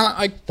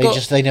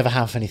 They never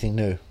have anything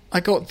new. I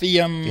got the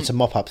It's a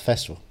mop-up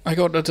festival. I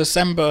got the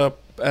December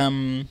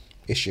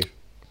issue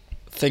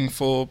thing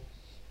for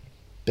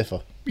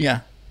BIFA. Yeah,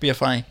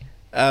 BFI.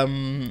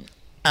 And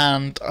I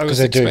was because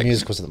they're doing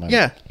musicals at the moment.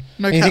 Yeah,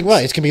 no and Cats. You think,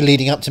 right, it's going to be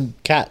leading up to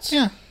Cats.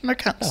 Yeah, no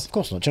Cats. No, of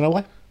course not. Do you know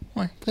why?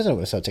 Why? Because they're not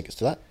going to sell tickets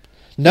to that.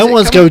 No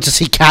one's going to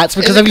see Cats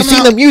because have you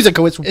seen the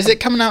musical? Is it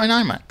coming out in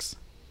IMAX?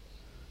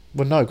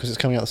 Well, no, because it's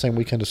coming out the same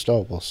weekend as Star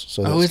Wars.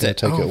 So is it?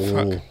 Take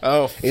fuck.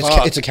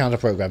 It's a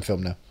counter-program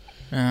film now.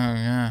 Oh,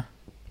 yeah.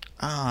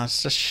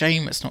 It's a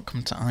shame it's not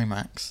come to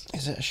IMAX.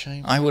 Is it a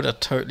shame? I would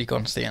have totally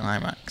gone to see it in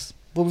IMAX.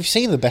 Well, we've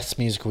seen the best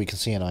musical we can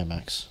see in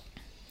IMAX.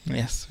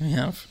 Yes, we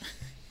have.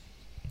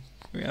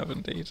 We have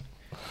indeed.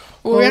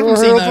 Well, we haven't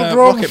seen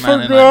Rocket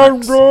Man in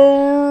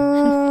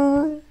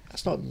IMAX.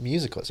 That's not a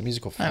musical, it's a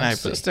musical fantasy. I know,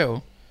 but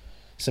still.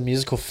 It's a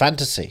musical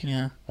fantasy.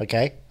 Yeah.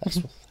 Okay? That's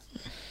The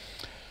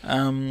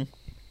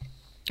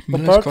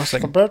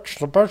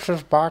bitch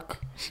is back.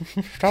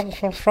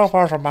 Stop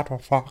as a matter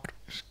of fact.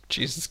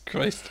 Jesus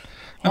Christ.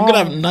 I'm going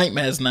to have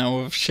nightmares now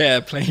of Cher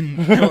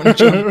playing Elton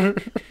John.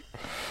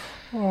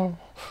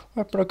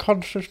 I've been a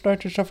cunt since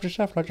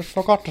 1977. I just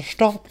forgot to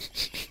stop.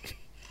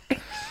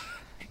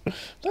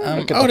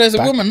 There's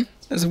a woman.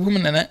 There's a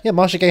woman in it. Yeah,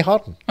 Marcia Gay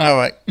Harden. Oh,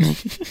 right.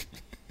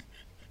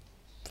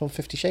 From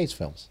 50 Shades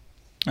films.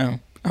 Oh,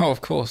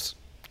 of course.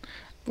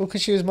 Well,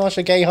 because she was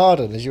Marcia Gay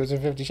Harden and she was in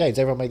 50 Shades.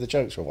 Everyone made the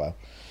jokes for a while.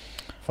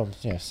 From,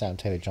 Sam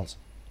Taylor Johnson.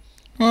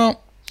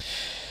 Well,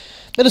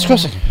 Miller's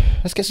Crossing.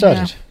 Let's get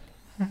started.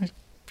 Yeah, I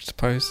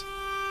suppose.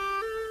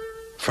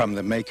 From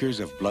the makers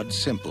of Blood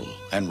Simple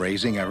and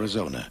Raising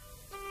Arizona,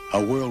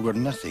 a world where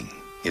nothing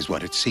is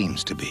what it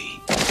seems to be.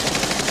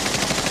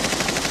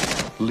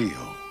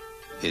 Leo,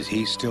 is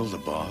he still the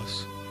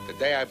boss? The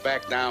day I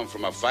back down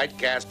from a fight,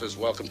 Casper's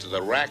welcome to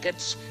the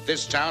rackets,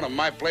 this town, and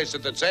my place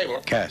at the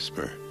table.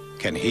 Casper,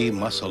 can he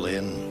muscle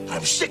in?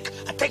 I'm sick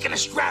of taking a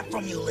strap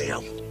from you,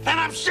 Leo. And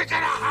I'm sick of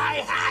the high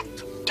hat.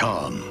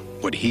 Tom,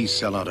 would he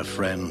sell out a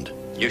friend?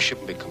 You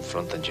shouldn't be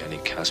confronting Jenny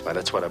Casper.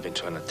 That's what I've been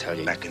trying to tell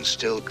you. I can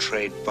still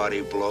trade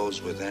body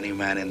blows with any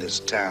man in this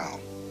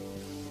town.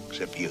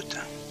 Except you,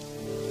 Tom.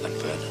 And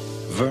Verna.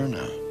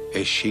 Verna,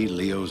 is she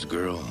Leo's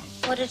girl?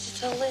 What did you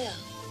tell Leo? I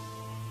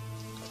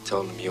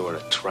told him you were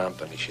a tramp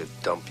and he should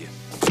dump you.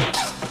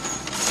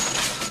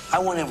 I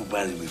want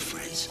everybody to be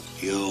friends.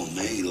 You,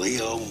 me,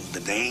 Leo, the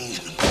Dane.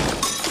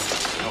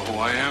 Know who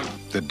I am?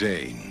 The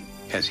Dane.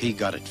 Has he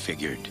got it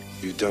figured?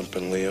 You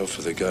dumping Leo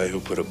for the guy who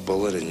put a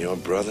bullet in your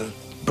brother?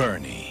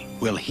 Bernie,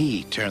 will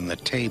he turn the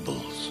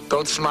tables?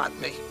 Don't smart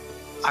me.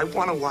 I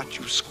want to watch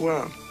you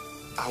squirm.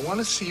 I want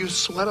to see you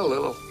sweat a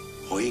little.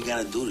 All you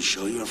gotta do to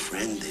show you're a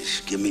friend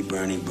is give me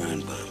Bernie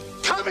Burn Bum.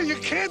 Tommy, you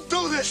can't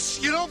do this.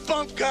 You don't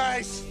bump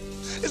guys.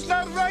 It's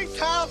not right,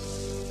 Tom.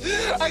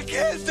 I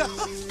can't do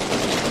it.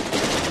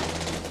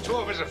 Two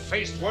of us have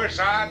faced worse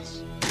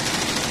odds.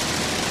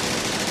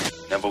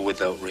 Never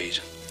without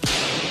reason.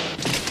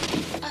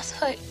 I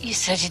thought you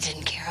said you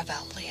didn't care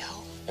about Leo.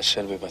 I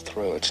said we were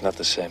through. It's not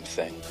the same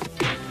thing.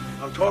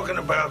 I'm talking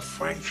about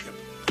friendship.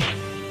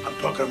 I'm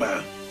talking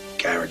about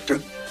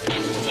character.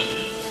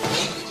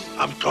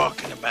 I'm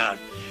talking about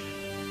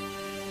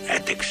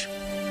ethics.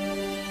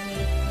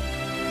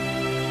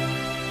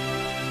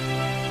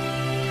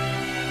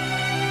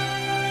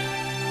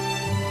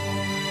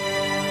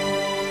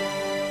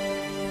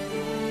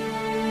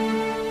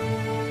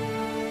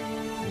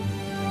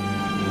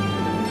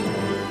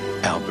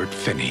 Albert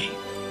Finney,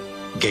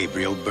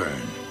 Gabriel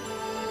Byrne,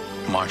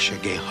 Marcia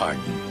Gay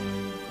Harden,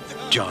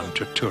 John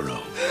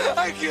Turturro.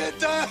 I can't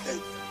die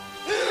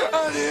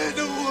out here in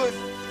the woods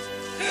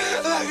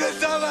like a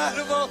dumb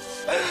animal.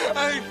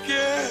 I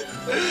can't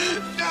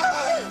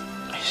die.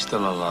 He's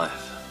still alive.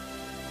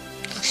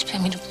 You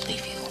expect me to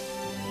believe you?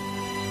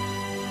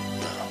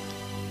 No.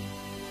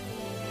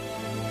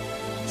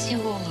 It's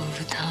you all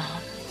over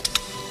town.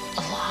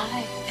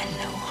 Alive and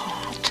no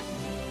heart.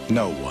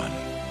 No one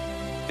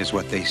is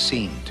what they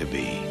seem to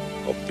be.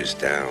 Up is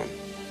down.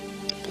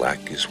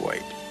 Black is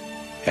white.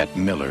 At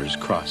Miller's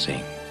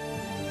Crossing.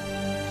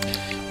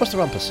 What's the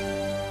rumpus?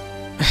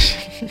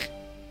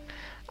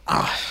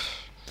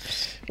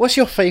 What's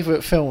your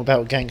favourite film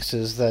about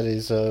gangsters that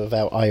is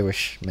about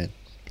Irish men?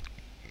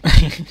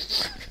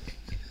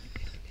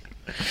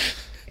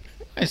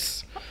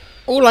 It's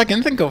all I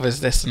can think of is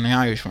this and the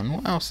Irish one.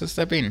 What else has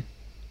there been?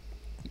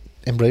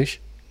 In Bruges?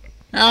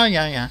 Oh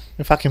yeah.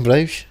 In fucking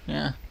Bruges?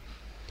 Yeah.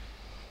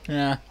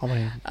 I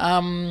mean,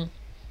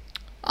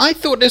 I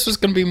thought this was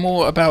going to be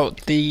more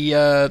about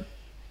the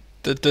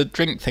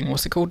drink thing.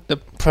 What's it called? The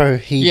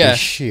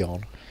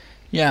Prohibition.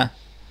 Yeah.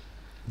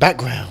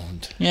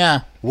 Background.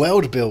 Yeah.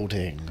 World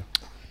building.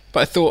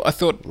 But I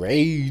thought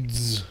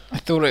raids. I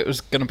thought it was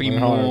going to be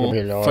more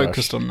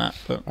focused on that.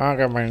 But I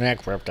got my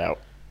neck ripped out.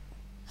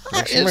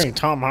 It's me,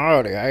 Tom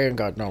Hardy. I ain't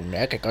got no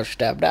neck. I got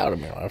stabbed out of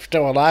me. I'm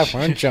still alive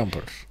wearing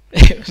jumpers.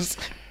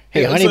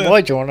 Hey, honey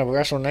boy, do you want to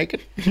wrestle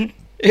naked?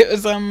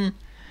 It's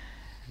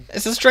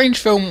a strange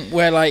film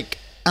where, like,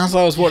 as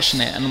I was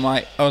watching it, and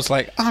I was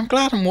like, oh, I'm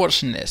glad I'm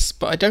watching this,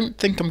 but I don't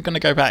think I'm going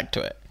to go back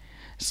to it.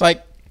 It's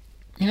like,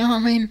 you know what I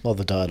mean? Well,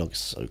 the dialogue is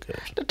so good.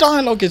 The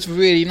dialogue is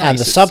really nice. And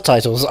the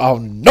subtitles are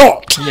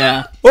not.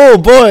 Yeah. Oh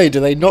boy,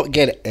 do they not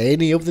get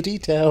any of the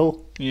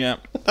detail. Yeah.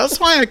 That's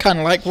why I kind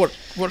of like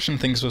watching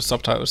things with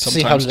subtitles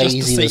sometimes. See how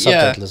lazy the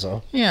subtitles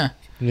are. Yeah.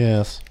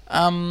 Yes.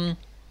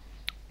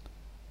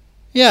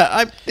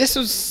 Yeah, it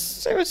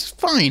was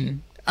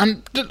fine.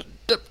 And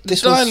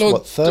this dialogue, was,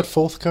 what, third,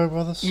 fourth Coen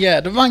Brothers? Yeah,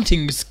 the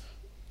writing's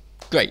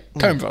great.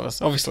 Coen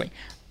Brothers, obviously.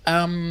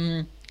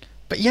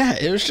 But yeah,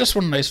 it was just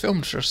one of those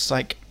films just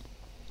like,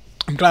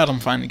 I'm glad I'm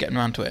finally getting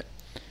around to it.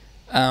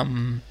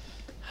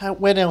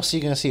 When else are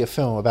you going to see a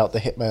film about the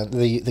hitman,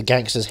 the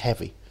gangster's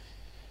heavy?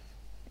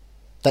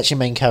 That's your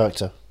main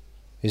character.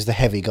 Is the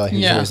heavy guy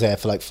who's always there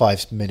for like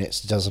 5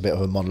 minutes, does a bit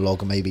of a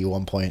monologue, or maybe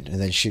one point,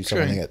 and then shoots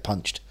someone and they get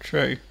punched.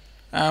 True.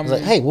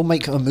 Like, hey, we'll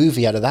make a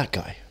movie out of that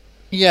guy.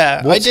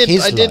 Yeah, I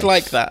did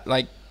like that.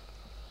 Like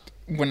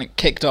when it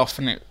kicked off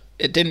and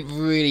it didn't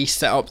really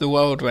set up the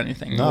world or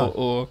anything. No.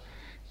 Or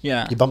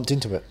yeah, you bumped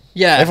into it.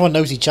 Yeah, everyone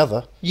knows each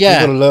other. Yeah,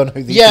 you've got to learn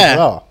who these people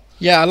are.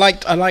 Yeah, I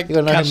liked. You got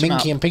to know who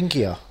Minky and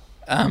Pinky are.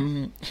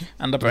 And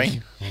the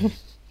brain.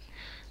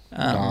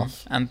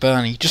 And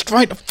Bernie. Just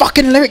write the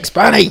fucking lyrics,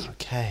 Bernie.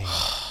 Okay.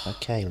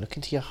 Look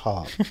into your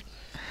heart.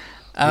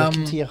 Look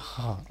into your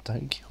heart.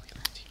 Don't kill me.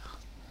 Look into your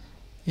heart.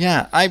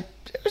 Yeah,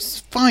 it was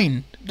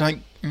fine. Like,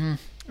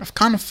 I've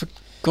kind of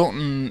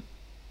forgotten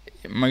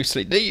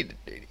mostly the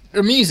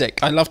music.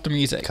 I love the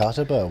music.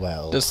 Carter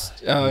Burwell.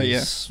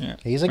 Yeah.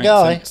 He's a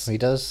guy. Sense. He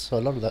does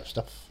a lot of that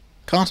stuff.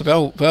 Carter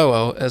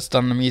Burwell has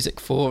done the music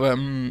for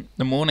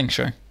the morning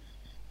show.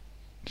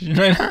 Did you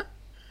know that?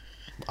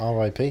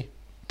 R.I.P.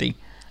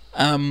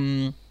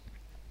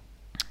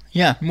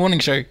 Yeah, morning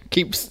show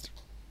keeps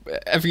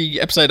every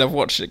episode I've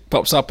watched, it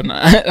pops up and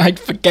I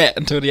forget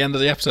until the end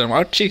of the episode. I'm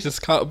like, oh Jesus,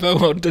 Carter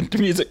Burwell did the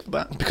music for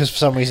that. Because for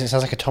some reason it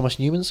sounds like a Thomas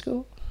Newman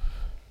score?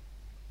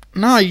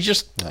 No, you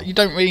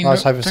don't really. I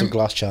was hoping some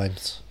glass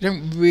chimes. You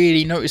don't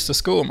really notice the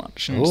score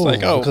much. And it's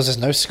like, because there's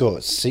no score.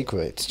 It's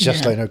secret. It's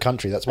just like No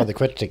Country. That's why they're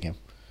crediting him.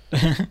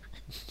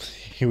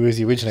 He was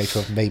the originator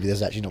of maybe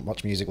there's actually not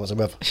much music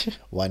whatsoever.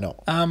 Why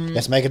not?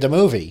 Let's make it a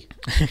movie.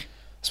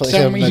 That's what they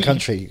said in No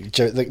Country.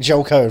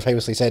 Joel Coen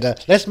famously said,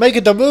 let's make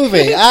it a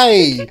movie.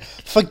 Hey,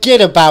 forget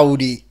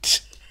about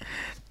it.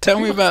 Tell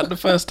me about the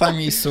first time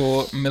you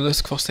saw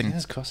Miller's Crossing.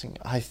 Miller's Crossing.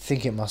 I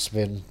think it must have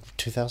been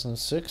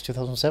 2006,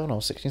 2007,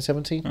 or 16,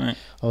 17. Right.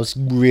 I was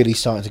really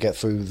starting to get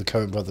through the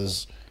Coen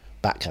Brothers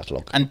back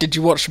catalogue. And did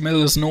you watch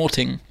Miller's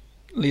Norting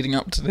leading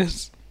up to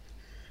this?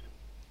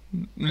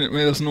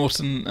 Miller's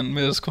Norton and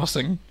Miller's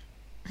Crossing.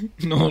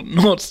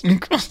 Norton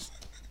Crossing.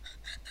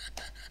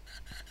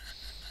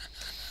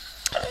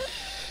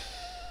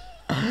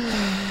 Do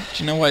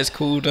you know why it's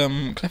called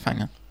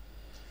Cliffhanger?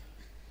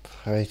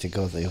 Pray to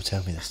God that you'll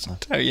tell me this time.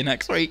 Tell you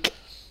next week.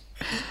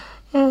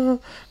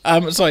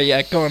 Sorry,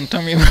 yeah, go on,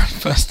 tell me about the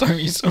first time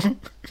you saw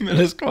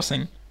Miller's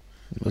Crossing.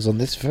 It was on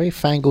this very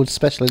fangled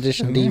special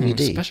edition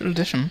DVD. Special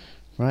edition?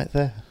 Right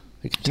there.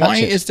 Why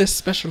is this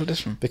special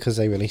edition? Because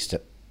they released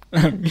it.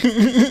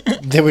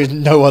 There was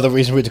no other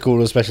reason for it to call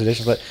it a special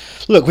edition. But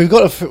look, we've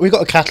got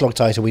a catalogue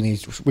title we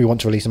want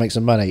to release to make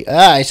some money.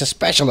 It's a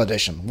special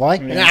edition. Why?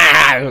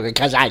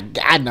 Because I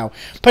know.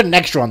 Put an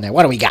extra on there.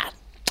 What do we got?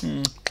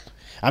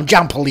 I'm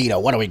John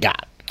Polito. What do we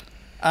got?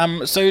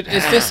 So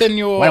is this in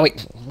your?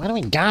 What do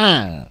we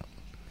got?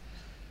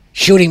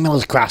 Shooting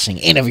Miller's Crossing,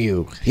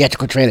 interview,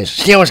 theatrical trailers,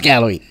 Steelers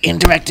Gallery,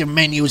 interactive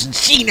menus, and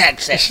scene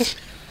access.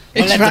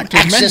 We'll let them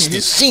access the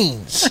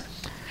scenes.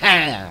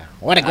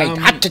 What a great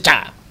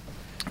hot-ta-ta.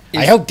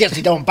 I hope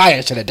Disney don't buy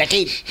us in a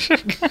decade.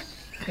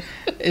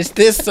 Is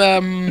this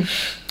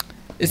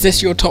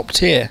your top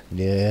tier?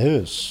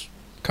 Yes.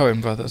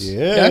 Coen Brothers.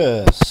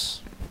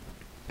 Yes.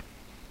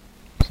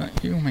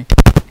 You or me?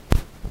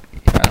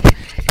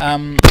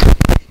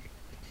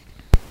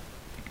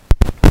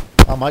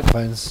 Our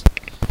microphones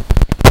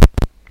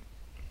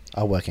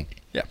are working.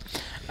 Yeah.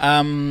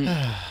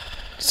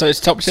 So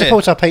it's top tier.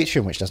 Support our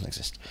Patreon, which doesn't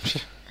exist.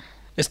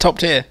 It's top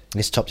tier.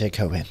 It's top tier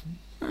co-win.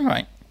 All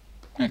right.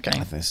 Okay.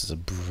 I think this is a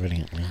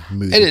brilliantly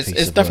moving It is. piece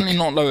It's of definitely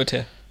work. not lower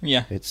tier.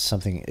 Yeah. It's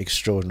something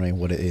extraordinary in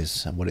what it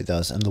is and what it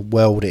does, and the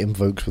world it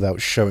invokes without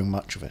showing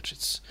much of it.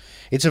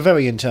 It's a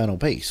very internal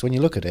piece. When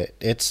you look at it,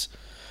 it's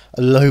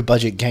a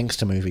low-budget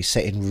gangster movie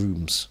set in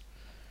rooms,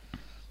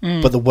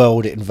 but the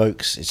world it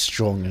invokes is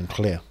strong and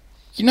clear.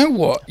 You know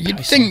what?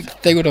 You'd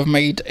think they would have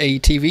made a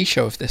TV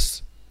show of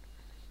this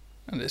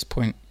at this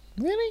point.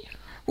 Really?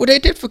 Well, they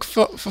did for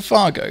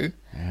Fargo,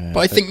 but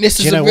I think this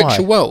is a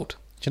richer world.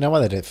 Do you know why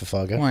they did it for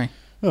Fargo? Why?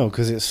 Oh,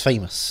 because it's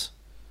famous.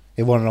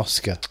 It won an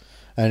Oscar,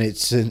 and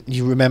it's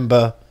you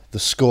remember the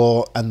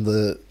score and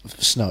the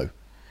snow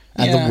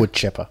and the wood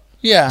chipper.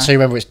 Yeah. So you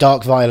remember it's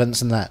dark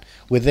violence and that.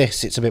 With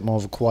this, it's a bit more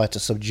of a quieter,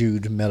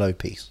 subdued, mellow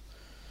piece.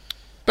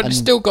 But it's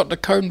still got the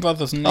Coen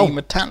Brothers name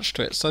attached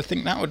to it, so I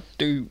think that would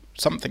do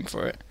something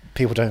for it.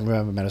 People don't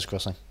remember Miller's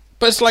Crossing.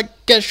 But it's like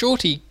Get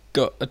Shorty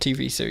got a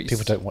TV series.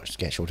 People don't watch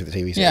Get Shorty the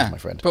TV series, my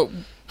friend. But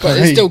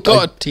it's still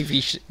got a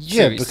TV series.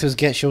 Yeah, because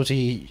Get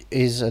Shorty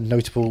is a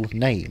notable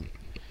name.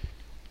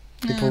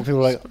 People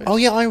are like, oh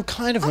yeah, I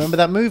kind of remember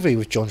that movie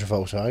with John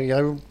Travolta.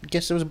 I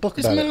guess there was a book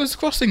about it. Is Miller's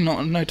Crossing not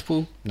a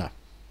notable? No.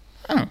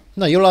 Oh.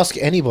 No, you'll ask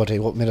anybody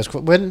what Miller's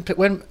Crossing...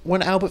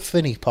 When Albert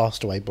Finney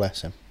passed away,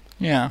 bless him,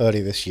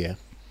 early this year,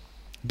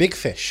 Big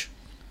Fish,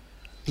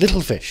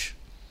 Little Fish,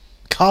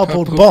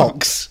 Cardboard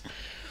Box,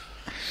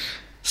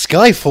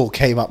 Skyfall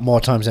came up more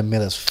times than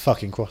Miller's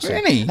fucking Crossing.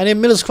 Really? And in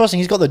Miller's Crossing,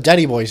 he's got the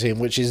Danny Boy scene,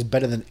 which is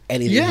better than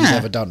anything he's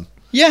ever done.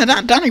 Yeah,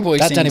 that Danny Boy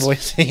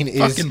scene is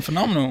fucking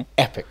phenomenal.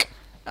 Epic.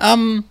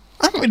 I'm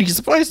really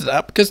surprised at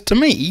that, because to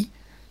me,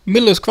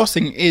 Miller's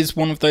Crossing is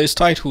one of those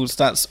titles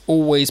that's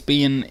always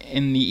been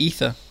in the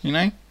ether, you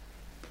know?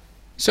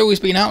 It's always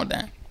been out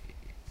there.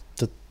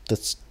 The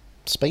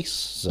space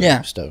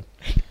stone.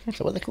 Is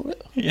that what they call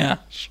it? Yeah,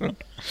 sure.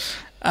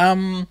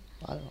 I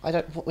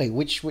don't... Wait,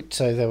 which...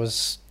 So there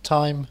was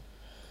Time...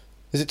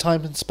 Is it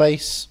Time and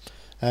Space?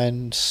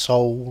 And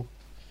Soul...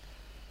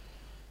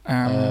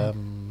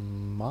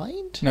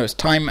 Mind? No, it's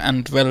Time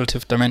and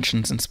Relative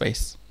Dimensions in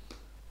Space.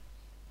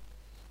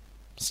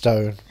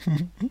 Stone.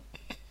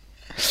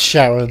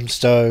 Sharon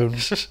Stone.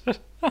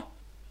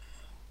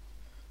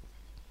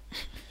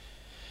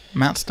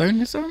 Matt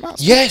Stone? Is there a Matt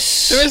Stone?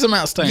 Yes! There is a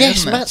Matt Stone, yes,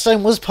 isn't there? Matt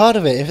Stone was part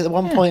of it. If at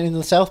one point in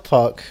the South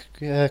Park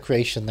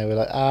creation they were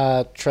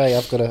like, Trey,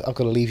 I've got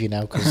to leave you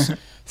now because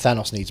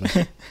Thanos needs me.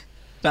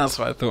 That's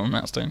what I thought of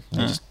Matt Stone.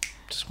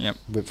 Just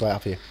whip right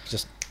up here.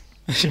 Just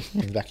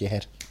in the back of your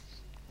head.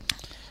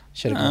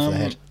 Should have gone for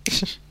the head.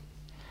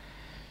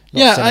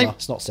 Cinema.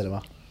 It's not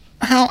cinema.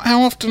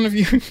 How often have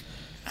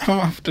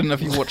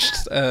you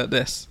watched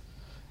this?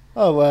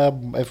 Oh,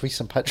 every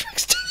St.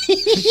 Patrick's Day.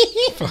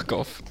 Fuck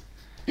off.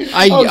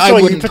 I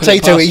wouldn't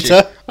potato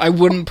eater. I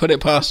wouldn't put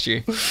it past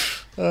you.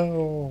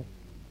 Oh.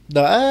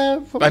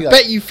 No, I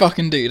bet you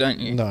fucking do, don't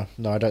you? No,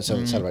 I don't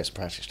celebrate St.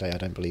 Patrick's Day. I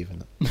don't believe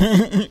in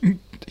it.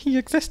 He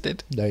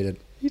existed. No, he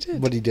didn't. He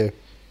did. What did he do?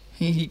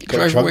 He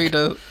drove away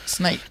the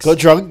snakes. Got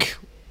drunk.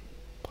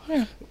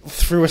 Yeah.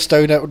 Threw a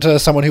stone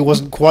at someone who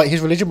wasn't quite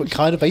his religion, but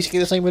kind of basically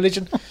the same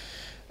religion,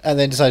 and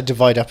then decided to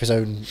divide up his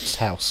own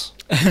house.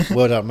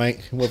 Well done, mate.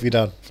 What have you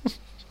done?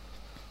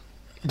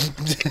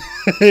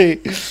 At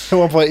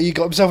one point, he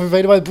got himself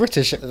invaded by the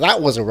British.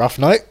 That was a rough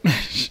night.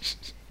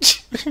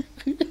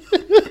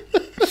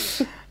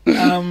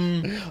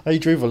 He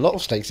drove a lot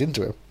of stakes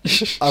into him.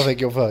 I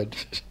think you'll find.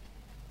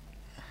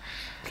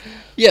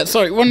 Yeah,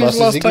 sorry. When was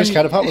the last English time?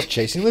 counterpart was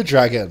chasing the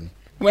dragon.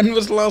 When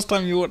was the last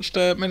time you watched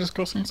Miller's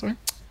Crossing? Sorry.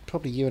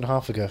 Probably a year and a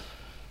half ago.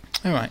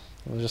 All right.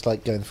 I was just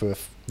like going through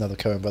another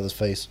Coen Brothers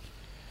phase.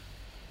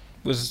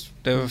 Was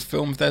there a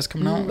film of theirs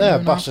coming out? Yeah,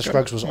 Buster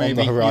Scruggs was on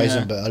the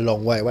horizon, but a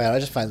long way away. I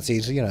just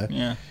fancied,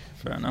 Yeah,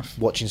 fair enough.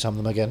 Watching some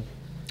of them again.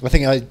 I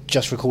think I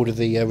just recorded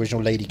the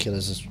original Lady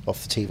Killers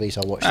off the TV,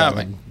 so I watched that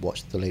and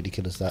watched the Lady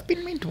Killers. That. I've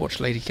been meaning to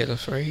watch Lady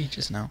Killers for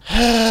ages now.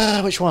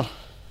 Which one?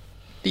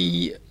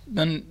 The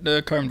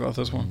Coen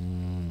Brothers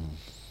one.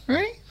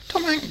 Really?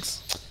 Tom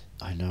Hanks?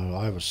 I know.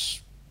 I was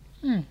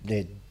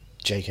near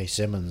J.K.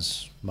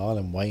 Simmons,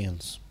 Marlon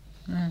Wayans.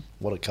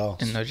 What a cast!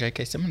 Didn't know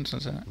J.K. Simmons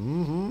was in it.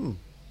 Mm-hmm.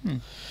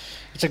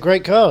 It's a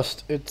great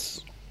cast.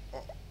 It's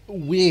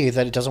weird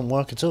that it doesn't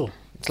work at all.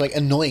 It's like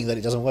annoying that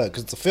it doesn't work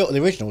because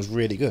the original was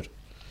really good.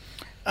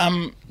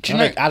 Do you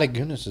know Alec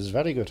Guinness is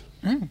very good.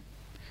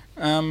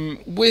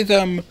 With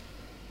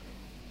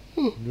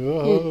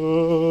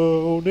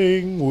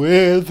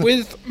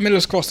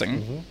Miller's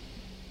Crossing,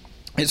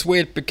 it's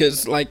weird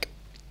because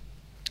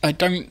I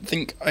don't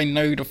think I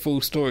know the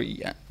full story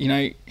yet. You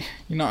know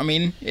what I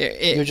mean?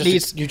 You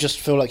just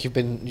feel like you've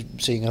been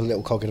seeing a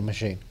little cog in a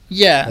machine.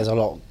 Yeah, there's a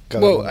lot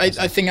going on. Well,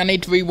 I think I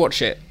need to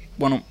rewatch it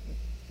one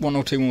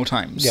or two more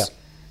times. Yeah.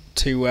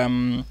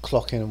 To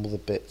clock in all the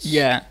bits.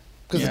 Yeah.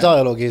 Because the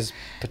dialogue is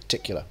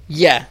particular.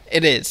 Yeah,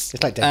 it is.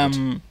 It's like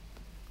David.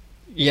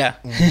 Yeah,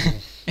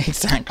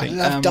 exactly. I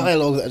love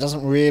dialogue that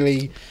doesn't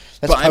really.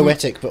 That's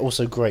poetic, but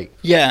also great.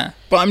 Yeah,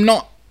 but I'm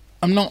not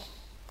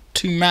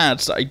too mad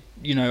that I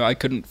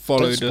couldn't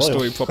follow the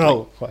story properly.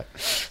 Oh, right.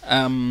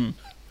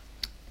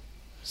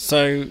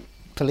 So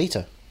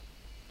Polito.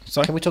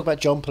 Sorry? Can we talk about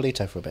John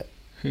Polito for a bit?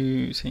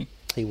 Who's he?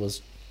 He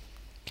was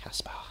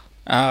Caspar.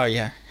 Oh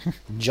yeah,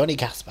 Johnny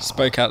Caspar.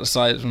 Spoke out the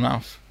side of his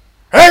mouth.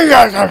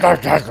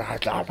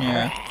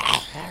 Yeah,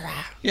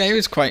 he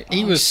was quite.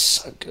 He was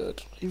so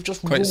good. He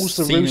just quite rules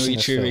the roost.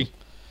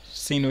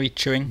 Scenery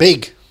chewing.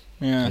 Big.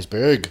 Yeah, he's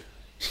big.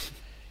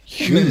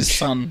 Huge. With his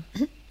son.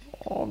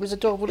 Oh, his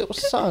adorable little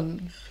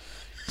son.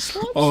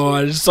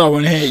 Oh,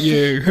 someone hit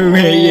you. Who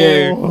hit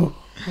you?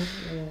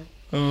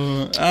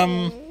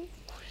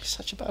 He's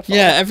such a bad father.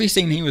 Yeah, every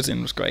scene he was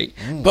in was great.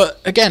 But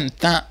again,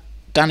 that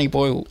Danny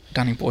Boyle.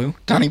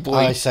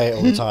 I say it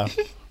all the time.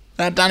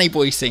 That Danny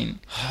Boy scene.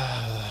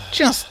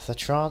 Just the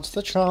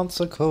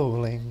trance are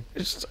calling.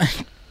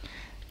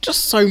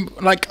 Just so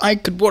like I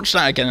could watch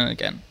that again and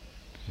again.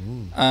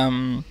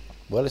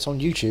 Well, it's on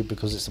YouTube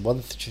because it's the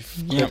one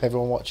clip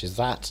everyone watches.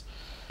 That,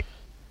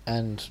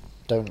 and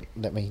don't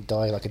let me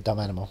die like a dumb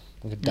animal.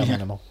 Like a dumb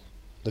animal.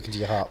 Look into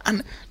your heart.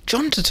 And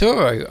John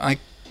Turturro,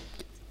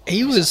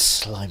 he was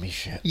slimy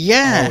shit.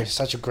 Yeah, he's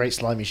such a great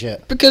slimy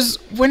shit. Because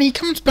when he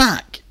comes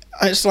back,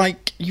 it's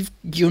like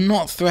you're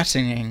not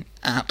threatening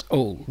at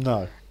all.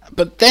 No.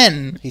 But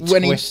then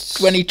when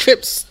he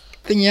trips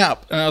thingy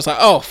up, and I was like,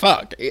 oh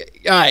fuck,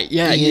 right,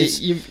 yeah, he is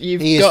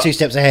 2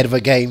 steps ahead of a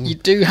game. You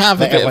do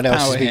have a bit everyone of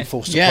else power has been here.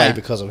 forced to play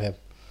because of him.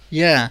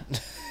 Yeah.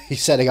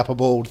 He's setting up a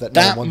board that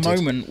that no one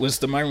wanted. moment was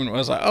the moment where I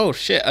was like, oh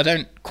shit, I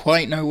don't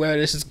quite know where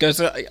this is going.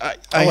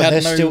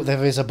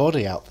 There is a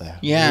body out there.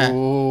 Yeah.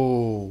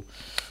 Ooh.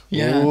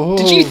 Yeah. Ooh.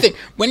 Did you think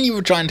when you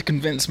were trying to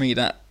convince me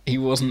that he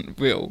wasn't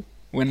real?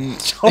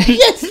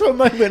 Yes, for a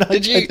moment I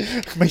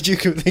made you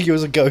think he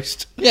was a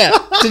ghost. Yeah.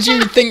 Did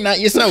you think that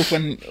yourself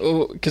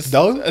because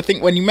no, I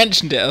think when you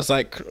mentioned it, I was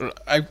like,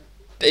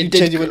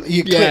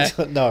 you clicked.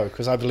 No,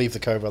 because I believe the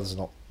Coen brothers are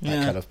not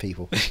that kind of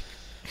people.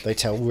 They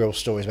tell real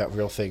stories about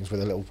real things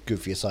with a little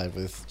goofier side,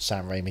 with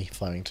Sam Raimi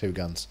firing 2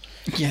 guns.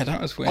 Yeah, that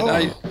was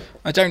weird.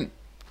 I don't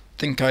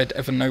think I'd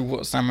ever know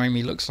what Sam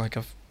Raimi looks like.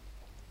 I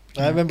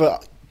remember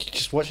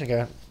just watching it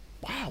going,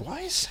 wow, why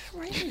is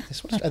Sam Raimi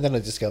this one? And then I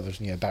discovered,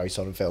 Barry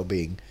Sonnenfeld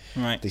being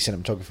the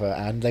cinematographer,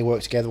 and they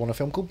worked together on a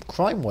film called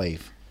Crime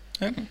Wave,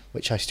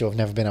 which I still have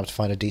never been able to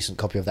find a decent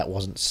copy of. That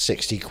wasn't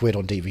 £60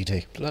 on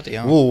DVD. Bloody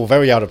hell. Ooh,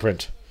 very out of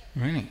print.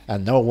 Really?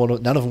 And none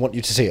of them want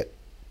you to see it.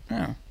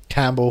 Oh.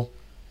 Campbell.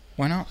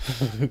 Why not?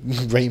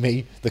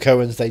 Raimi, the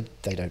Coens, they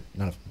don't.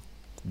 None of them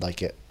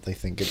like it. They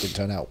think it didn't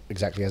turn out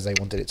exactly as they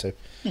wanted it to.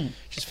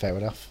 Which is fair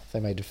enough. They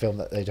made a film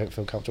that they don't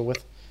feel comfortable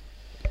with.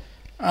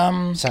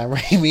 Sam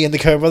Raimi and the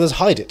Coen brothers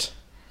hide it.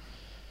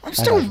 I'm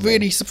still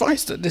really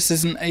surprised that this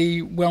isn't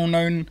a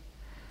well-known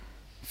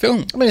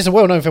film. I mean, it's a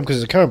well-known film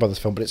because it's a Coen brothers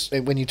film, but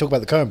when you talk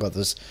about the Coen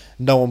brothers,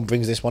 no one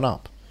brings this one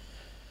up.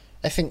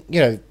 I think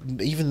I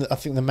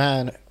think the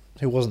man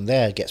who wasn't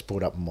there gets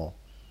brought up more.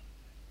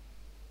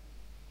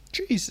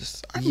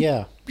 Jesus.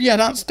 Yeah,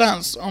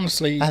 that's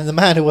honestly. And the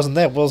man who wasn't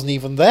there wasn't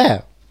even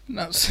there.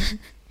 That's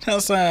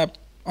honestly.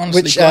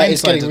 Which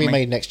is getting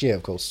remade next year,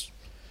 of course.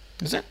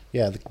 Is it?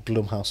 Yeah, the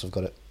Blumhouse have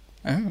got it.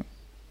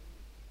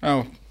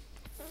 Oh.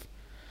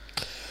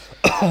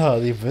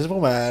 The Invisible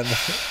Man.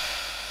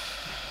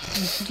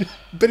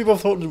 Billy Bob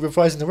Thornton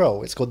reprising the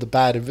role. It's called The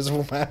Bad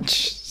Invisible Man.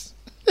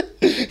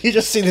 You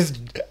just see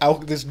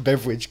this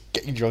beverage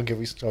getting drunk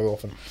every so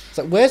often. It's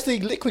like, where's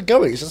the liquid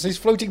going? It's just these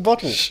floating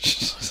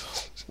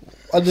bottles.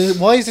 And then,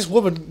 why is this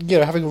woman,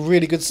 having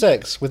really good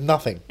sex with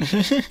nothing?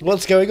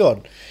 What's going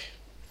on?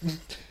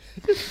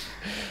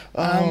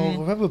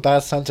 Remember Bad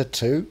Santa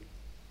 2?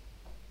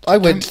 I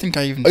don't think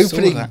I even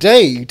opening saw that.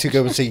 Day to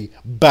go and see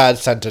Bad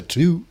Santa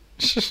 2.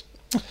 Do you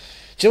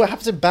know what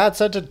happens in Bad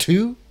Santa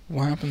 2?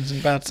 What happens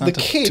in Bad Santa 2?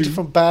 The kid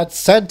from Bad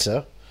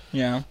Santa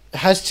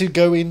has to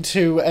go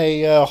into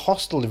a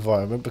hostel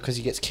environment because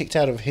he gets kicked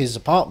out of his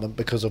apartment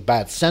because of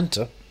Bad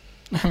Santa.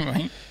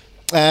 Right.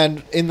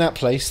 And in that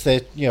place,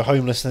 they're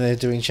homeless and they're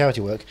doing charity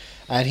work,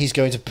 and he's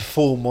going to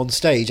perform on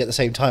stage at the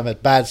same time as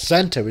Bad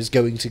Santa is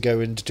going to go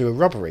and do a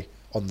robbery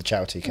on the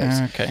charity case.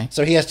 Okay.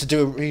 So he has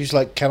to he's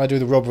like, can I do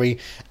the robbery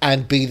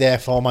and be there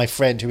for my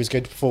friend who is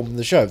going to perform in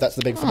the show? That's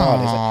the big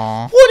finale.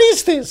 Like, what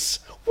is this?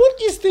 What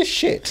is this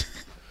shit?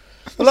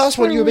 The last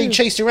one, you were being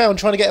chased around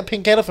trying to get a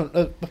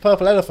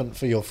purple elephant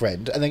for your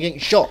friend, and then getting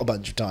shot a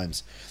bunch of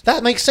times.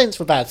 That makes sense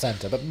for Bad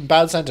Santa, but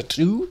Bad Santa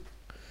 2?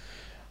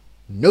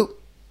 Nope.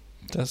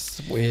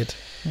 That's weird.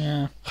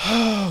 Yeah.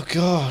 Oh,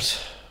 God.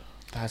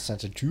 Bad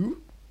Santa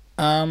 2?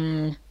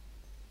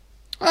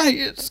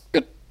 It's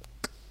good.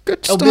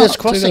 Good start. Miller's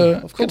Crossing,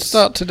 of course. Good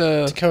start to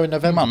the Coen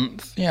November.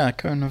 Month. Yeah,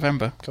 Coen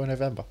November. Coen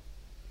November.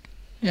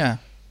 Yeah.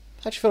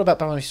 How do you feel about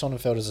Barry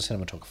Sonnenfeld as a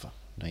cinematographer?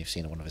 Now you've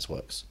seen one of his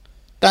works.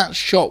 That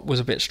shot was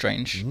a bit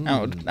strange,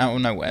 out of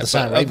nowhere. The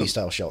Sam Raimi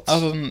style shots.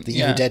 Other than the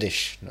Evil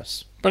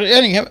Deadishness. But it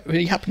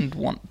only happened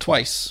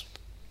twice.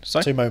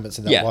 Sorry? 2 moments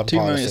in that one part. Yeah,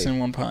 2 moments in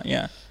one part,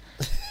 yeah.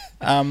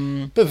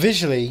 But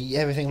visually,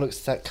 everything looks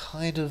that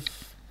kind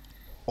of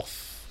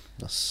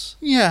offness.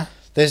 Yeah.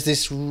 There's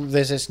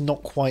this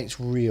not quite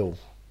real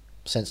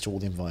sense to all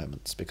the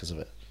environments because of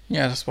it.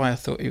 Yeah, that's why I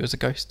thought he was a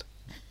ghost.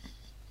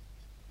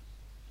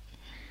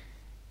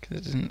 Because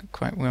it didn't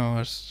quite where I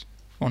was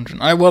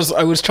wondering. I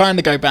was trying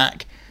to go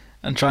back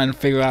and try and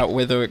figure out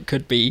whether it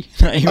could be.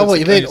 That he was what a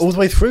you mean? ghost. All the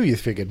way through, you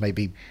figured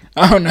maybe.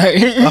 Oh no!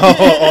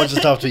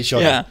 Just after he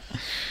shot Yeah. him.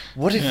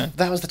 What if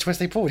that was the twist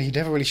they pulled? He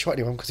never really shot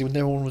anyone because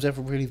no one was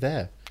ever really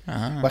there.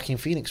 Joaquin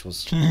Phoenix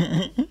was.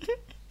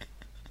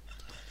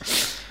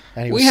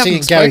 And he was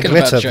seeing Gary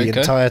Glitter the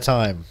entire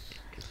time.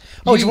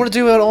 Oh, do you want to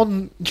do it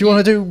on? Do you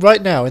want to do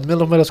right now in the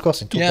middle of Miller's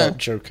Crossing? Talk about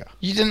Joker.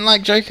 You didn't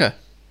like Joker?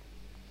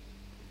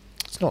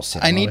 It's not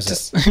cinema. I need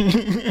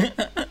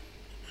to.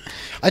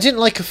 I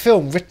didn't like a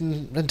film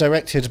written and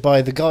directed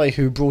by the guy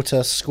who brought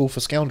us School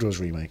for Scoundrels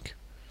remake.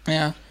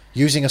 Yeah.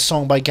 Using a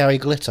song by Gary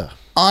Glitter.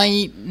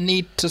 I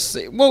need to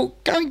see. Well,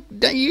 Gary,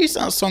 they use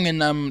that song in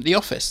The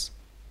Office.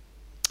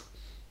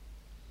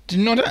 Did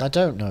you know that? I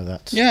don't know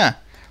that. Yeah,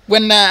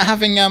 when they're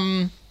having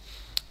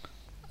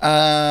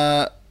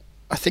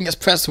I think it's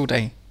Pretzel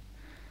Day,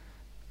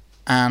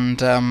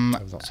 and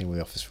I've not seen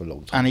The Office for a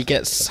long time. And he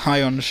gets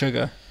high on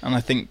sugar, and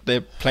I think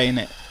they're playing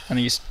it, and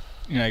he's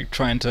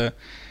trying to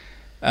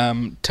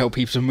tell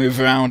people to move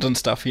around and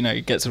stuff.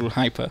 He gets a little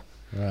hyper.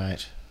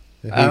 Right.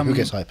 Who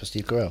gets hyper?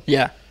 Steve Carell.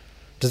 Yeah.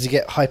 Does he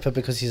get hyper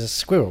because he's a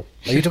squirrel?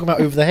 Are you talking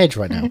about Over the Hedge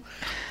right now?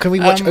 Can we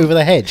watch Over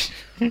the Hedge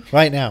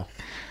right now?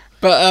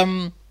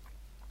 But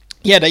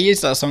yeah, they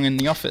use that song in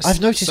The Office.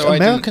 I've noticed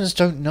Americans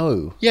don't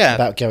know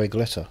about Gary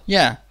Glitter.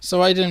 Yeah,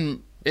 so I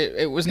didn't.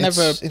 It was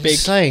never it's big.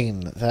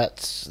 Insane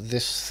that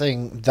this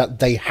thing that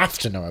they have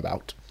to know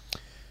about.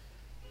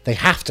 They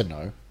have to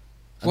know.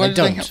 And Why they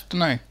do don't. they have to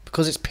know?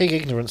 Because it's pig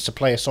ignorance to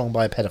play a song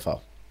by a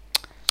pedophile.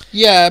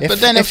 Yeah, but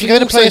then if you're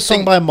going to play a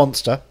song by a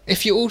monster,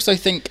 if you also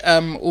think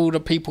all the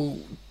people,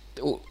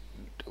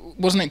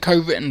 wasn't it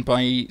co-written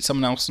by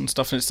someone else and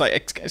stuff? It's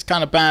like it's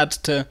kind of bad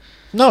to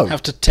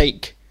have to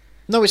take.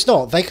 No, it's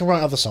not. They can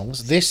write other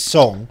songs. This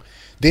song,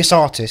 this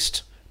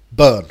artist,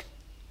 burn.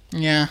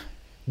 Yeah.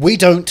 We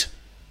don't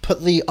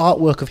put the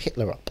artwork of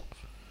Hitler up.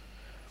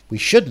 We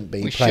shouldn't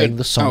be playing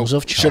the songs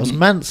of Charles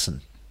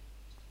Manson.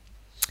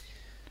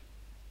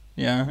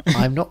 Yeah.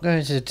 I'm not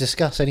going to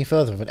discuss any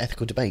further of an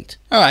ethical debate.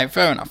 All right,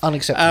 fair enough.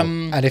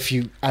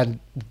 Unacceptable. And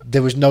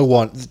there was no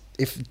one,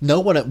 if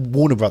no one at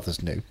Warner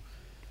Brothers knew,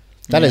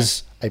 that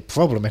is a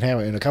problem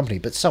inherent in a company.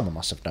 But someone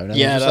must have known. And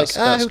that's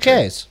who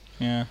cares?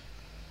 Yeah.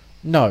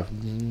 No,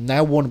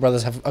 now Warner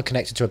Brothers are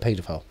connected to a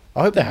paedophile.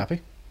 I hope they're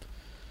happy.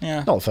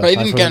 Yeah. Not the first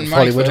time for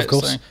Hollywood, of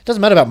course. It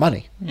doesn't matter about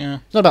money. Yeah.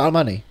 It's not about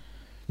money.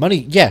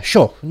 Money, yeah,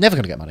 sure. Never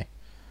going to get money.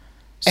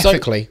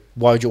 Ethically,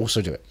 why would you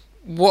also do it?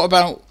 What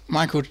about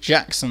Michael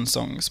Jackson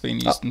songs being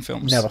used in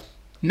films? Never.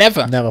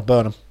 Never? Never.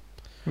 Burn them.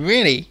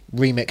 Really?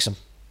 Remix them.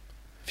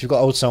 If you've got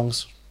old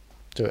songs,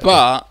 do it.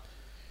 But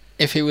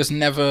if he was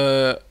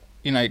never,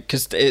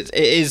 because it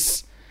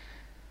is...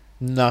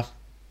 No.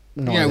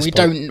 We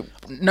don't...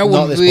 No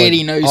one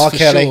really knows for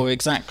sure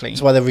exactly.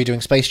 That's why they're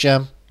redoing Space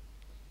Jam.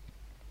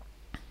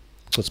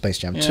 It's called Space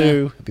Jam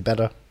 2. It'd be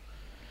better.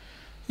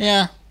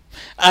 Yeah.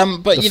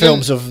 But the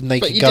films of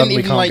Naked Gun,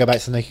 we can't go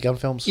back to the Naked Gun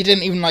films. You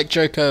didn't even like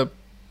Joker...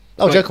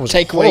 Joker was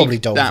take horribly away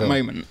dull that film.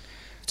 moment.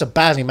 It's a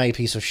badly made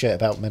piece of shit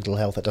about mental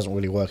health that doesn't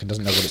really work and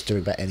doesn't know what it's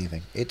doing about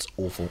anything. It's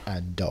awful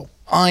and dull.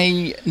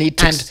 I need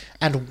to...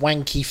 And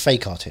wanky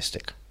fake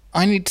artistic.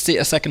 I need to see it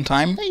a second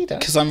time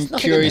because I'm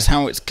curious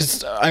how it's...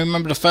 Because I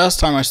remember the first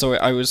time I saw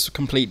it, I was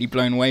completely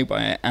blown away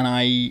by it, and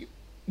I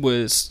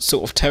was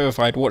sort of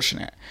terrified watching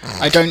it.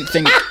 I don't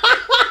think...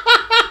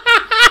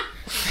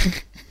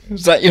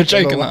 Is that your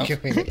Joker laugh?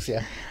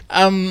 Yeah.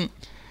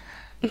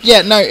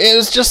 Yeah, no, it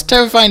was just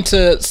terrifying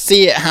to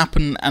see it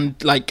happen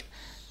and,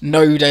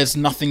 know there's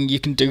nothing you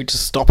can do to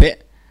stop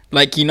it.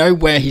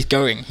 Where he's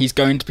going. He's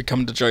going to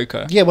become the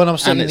Joker. Yeah, when I'm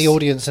sitting in the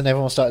audience and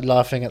everyone started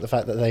laughing at the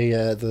fact that they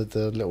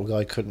the little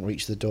guy couldn't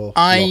reach the door lock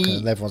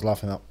and everyone's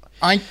laughing up.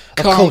 Of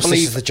course,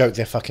 this is the joke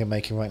they're fucking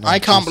making right now. I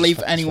can't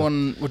believe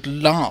anyone would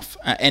laugh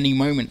at any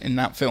moment in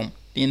that film.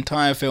 The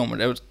entire film.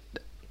 It was,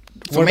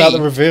 what about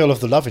the reveal of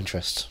the love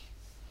interest?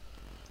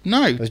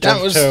 No,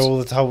 that was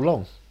all the whole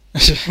long.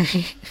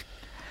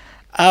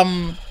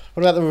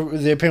 What about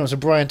the appearance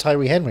of Brian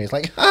Tyree Henry? It's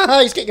like,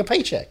 he's getting a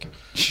paycheck.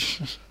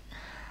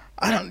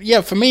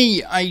 For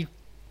me, I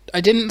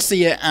didn't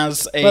see it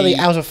as a... Well, the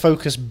out of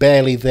focus,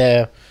 barely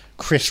there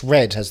Chris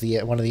Redd as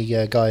one of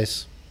the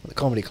guys at the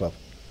comedy club.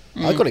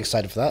 I got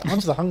excited for that.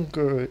 Under the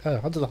Hungry.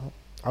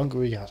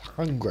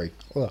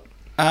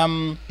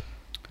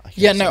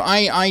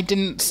 I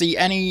didn't see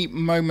any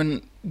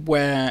moment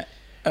where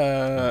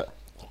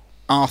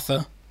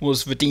Arthur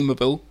was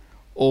redeemable,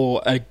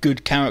 or a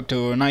good character,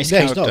 or a nice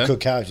character. He's not a good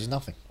character. He's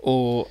nothing.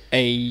 Or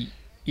I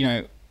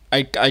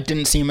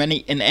didn't see him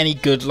in any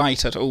good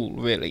light at all,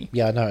 really.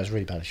 Yeah, I know, it was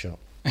really badly shot.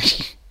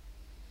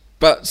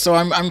 But so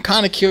I'm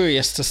kind of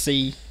curious to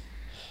see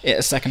it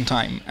a second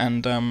time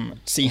and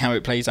see how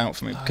it plays out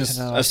for me. Because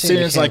as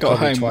soon as I got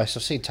home, twice.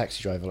 I've seen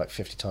Taxi Driver like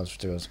 50 times for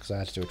 2 hours because I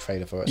had to do a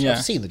trailer for it. So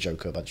I've seen The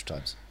Joker a bunch of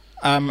times.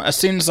 As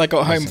soon as I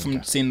got home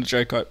from seeing The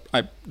Joker,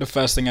 the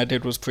first thing I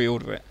did was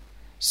pre-order it.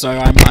 So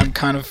I'm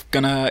kind of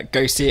gonna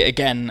go see it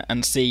again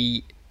and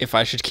see if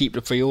I should keep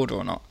the pre-order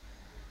or not.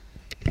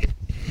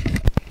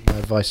 My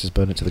advice is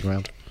burn it to the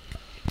ground.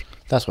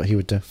 That's what he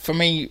would do. For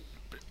me,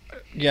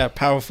 yeah,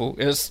 powerful.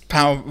 It was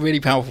really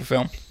powerful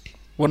film.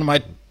 One of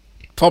my,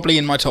 probably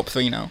in my top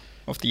 3 now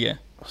of the year.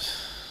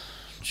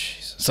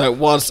 Jesus. So it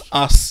was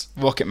Us,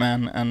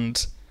 Rocketman,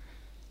 and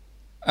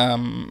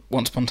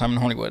Once Upon a Time in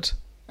Hollywood,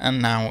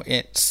 and now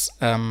it's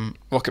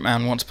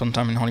Rocketman, Once Upon a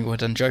Time in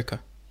Hollywood, and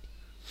Joker.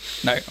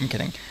 No, I'm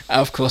kidding.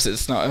 Of course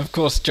it's not. Of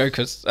course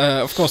Joker's.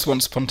 Of course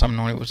Once Upon a Time in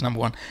Hollywood is number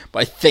 1. But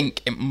I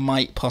think it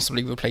might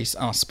possibly replace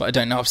Us. But I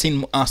don't know. I've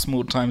seen Us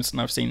more times than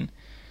I've seen.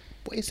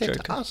 What is there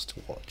to Us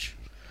to watch?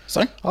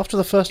 Sorry? After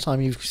the first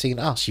time you've seen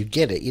Us, you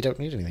get it. You don't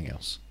need anything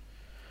else.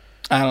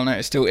 I don't know.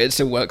 It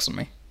still works on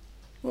me.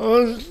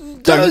 Well,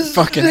 don't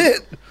fucking.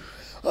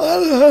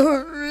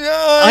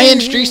 I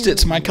introduced it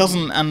to my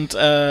cousin, and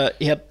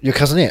he had your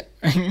cousin it.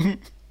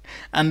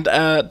 And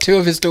 2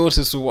 of his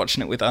daughters were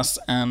watching it with us,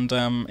 and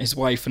his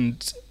wife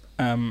and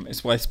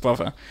his wife's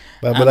brother.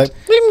 Well, but like,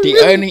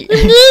 the only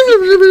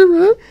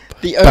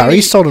Barry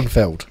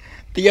Sonnenfeld.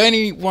 The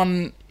only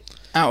one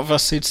out of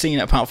us who'd seen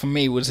it, apart from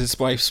me, was his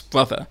wife's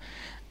brother,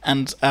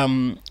 and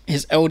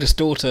his eldest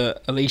daughter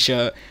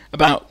Alicia.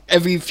 About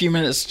every few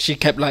minutes, she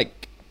kept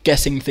like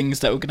guessing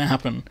things that were going to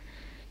happen.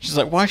 She's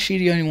like, "Why is she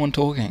the only one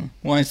talking?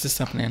 Why is this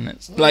happening?"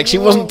 It's like she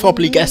wasn't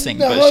properly guessing,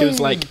 but she was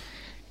like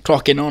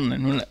clocking on,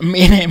 and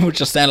me and him were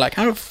just there like,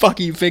 how the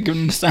fuck are you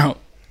figuring this out?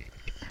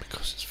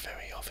 Because it's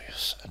very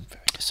obvious and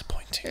very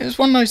disappointing. It was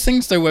one of those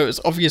things though where it was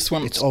obvious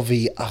once. It's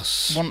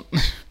obvious.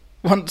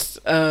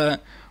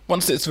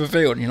 Once it's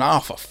revealed, and you're like, oh,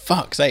 for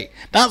fuck's sake.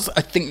 I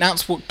think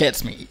that's what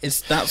gets me.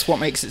 That's what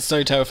makes it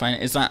so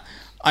terrifying, is that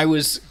I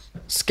was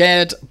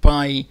scared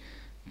by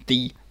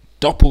the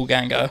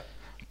doppelganger,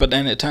 but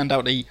then it turned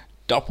out the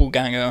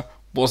doppelganger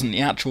wasn't the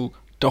actual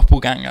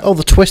doppelganger. Oh,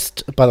 the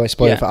twist, by the way,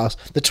 spoiler for us,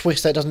 the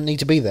twist that doesn't need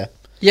to be there.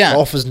 Yeah. It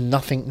offers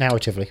nothing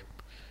narratively.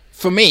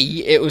 For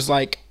me, it was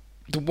like,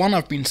 the one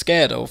I've been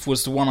scared of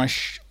was the one I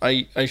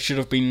should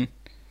have been...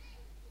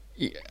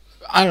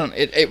 I don't...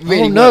 It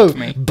really worked for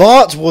me.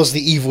 Bart was the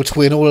evil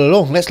twin all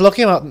along. Let's lock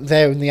him up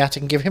there in the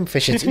attic and give him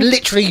fishes.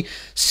 Literally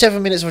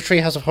 7 minutes of a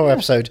Treehouse of Horror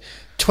episode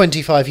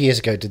 25 years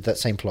ago did that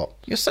same plot.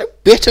 You're so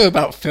bitter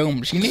about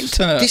films. You need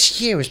to... This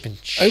year has been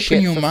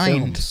open your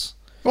mind. Films.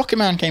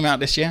 Rocketman came out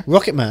this year.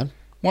 Rocketman?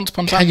 Once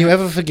upon a time. Can you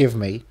ever forgive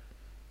me?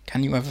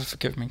 Can you ever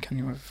forgive me? Can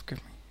you ever forgive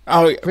me?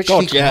 Oh, Richie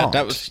God, yeah, can't.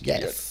 that was...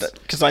 Yes.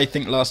 Because I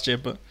think last year,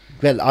 but...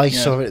 Well, I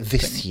saw it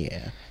this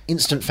year.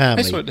 Instant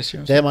Family. I saw it this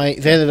year. They're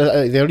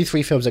the only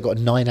 3 films that got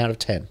a 9 out of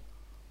 10.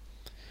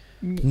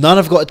 None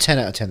have got a 10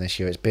 out of 10 this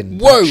year. It's been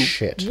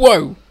shit.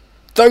 Whoa!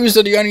 Those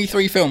are the only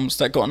 3 films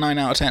that got a 9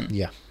 out of 10?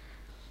 Yeah.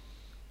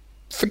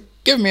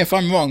 Forgive me if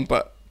I'm wrong,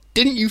 but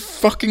didn't you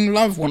fucking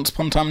love Once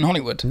Upon a Time in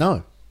Hollywood?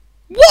 No.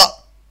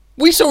 What?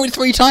 We saw it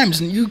 3 times,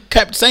 and you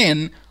kept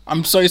saying,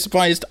 I'm so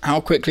surprised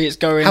how quickly it's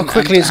going.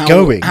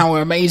 How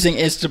amazing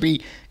it is to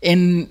be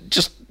in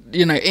just,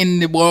 in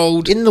the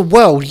world. In the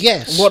world,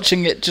 yes.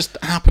 Watching it just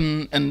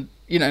happen, and,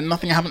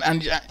 nothing happened.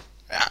 And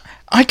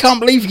I can't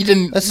believe you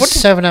didn't... That's a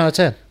 7 out of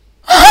 10.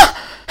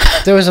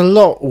 There is a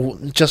lot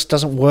just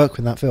doesn't work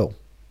with that film.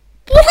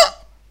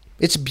 What?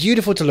 It's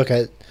beautiful to look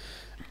at.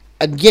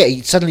 And yeah,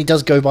 it suddenly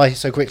does go by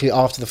so quickly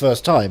after the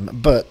first time,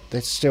 but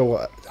it's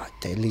still...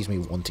 it leaves me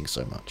wanting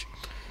so much.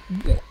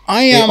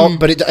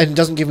 But it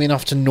doesn't give me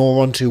enough to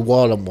gnaw onto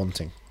while I'm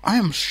wanting. I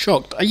am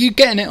shocked. Are you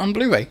getting it on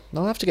Blu-ray?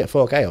 No, I have to get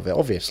 4K of it,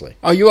 obviously.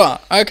 Oh, you are?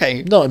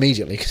 Okay. Not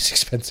immediately, because it's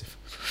expensive.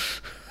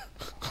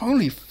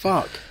 Holy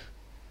fuck.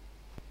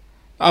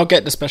 I'll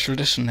get the special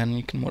edition, then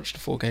you can watch the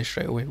 4K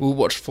straight away. We'll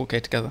watch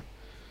 4K together.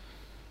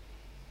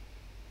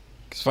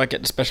 Because if I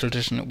get the special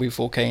edition, it'll be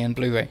 4K and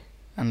Blu-ray.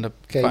 And the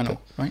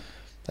final, right?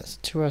 That's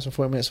 2 hours and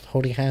 40 minutes of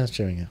holding hands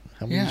during it.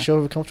 Are you sure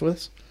we're comfortable with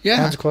this? Yeah.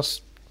 Hands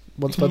across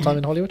Once Upon a Time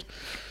in Hollywood?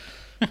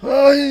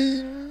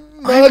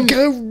 I'm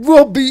Margot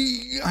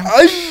Robbie.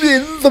 I'm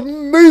in the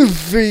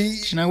movie.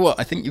 Do you know what?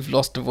 I think you've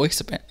lost the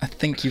voice a bit. I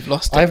think you've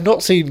lost it. I've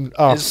not seen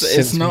Us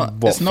it's not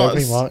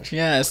February, as, March?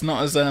 Yeah, it's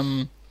not as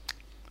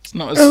it's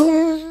not as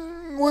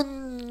I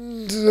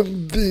want to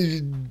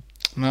be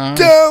no.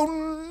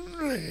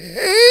 down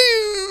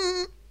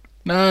here.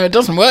 No, it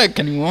doesn't work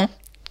anymore.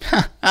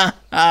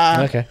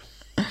 Okay.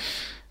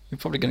 You're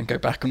probably going to go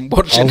back and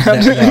watch it.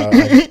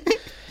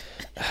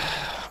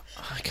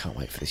 I can't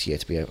wait for this year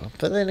to be over.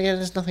 But then again,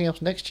 there's nothing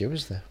else next year,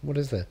 is there? What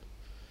is there?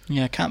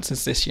 Yeah, Cats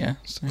is this year.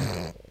 So.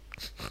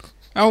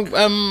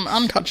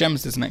 Uncut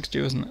Gems is next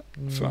year, isn't it?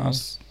 For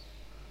us.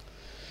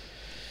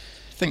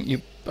 I think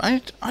you...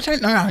 I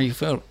don't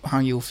know how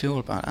you'll feel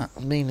about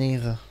that. Me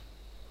neither.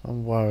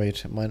 I'm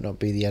worried it might not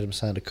be the Adam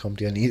Sandler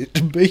comedy I need it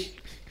to be.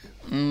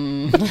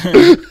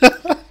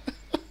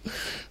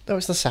 No,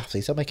 it's the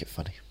Safdies. I'll make it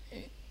funny.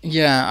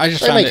 Yeah, I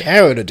just they found make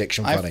heroin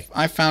addiction funny.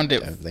 I found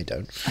it. No, they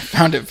don't. I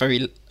found it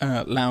very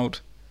loud.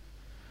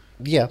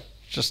 Yeah.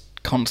 Just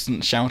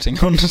constant shouting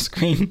on the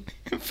screen.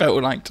 It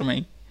felt like to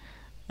me.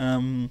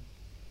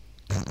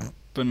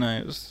 But no,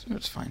 it was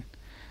fine.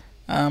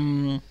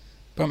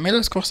 But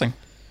Miller's Crossing.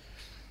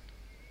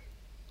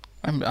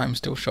 I'm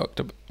still shocked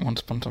at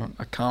Once Upon a Time.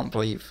 I can't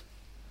believe.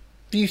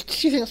 Do you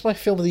think that's my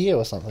film of the year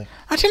or something?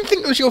 I didn't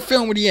think it was your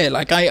film of the year.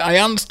 Like I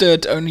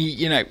understood only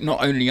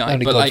not only I,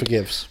 only but God like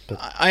forgives. But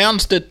I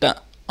understood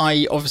that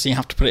I obviously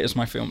have to put it as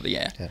my film of the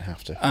year. Yeah, I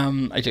have to.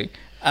 I do.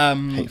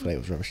 Hateful Eight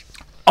was rubbish.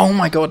 Oh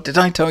my god! Did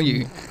I tell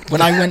you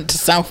when I went to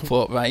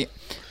Southport? Right.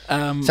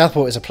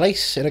 Southport is a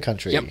place in a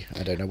country. Yep.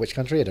 I don't know which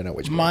country. I don't know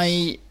which.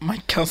 My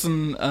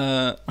cousin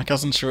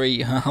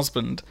Cherie, her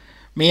husband,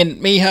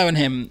 me, her, and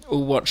him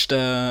all watched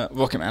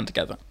Rocket Man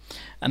together,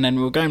 and then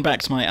we were going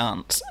back to my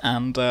aunt's,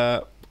 and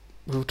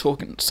we were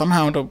talking.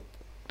 Somehow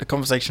the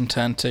conversation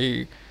turned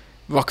to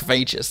Rock of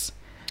Ages,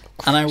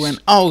 and I went,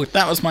 "Oh,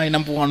 that was my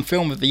number one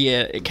film of the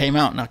year. It came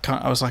out, and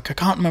I was like, I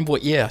can't remember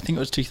what year. I think it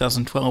was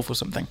 2012 or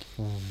something."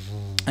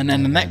 And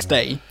then the next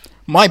day,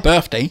 my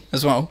birthday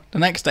as well. The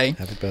next day,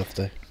 happy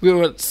birthday. We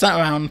were sat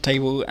around the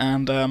table,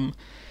 and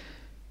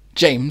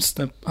James,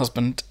 the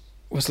husband,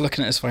 was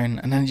looking at his phone,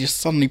 and then he just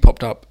suddenly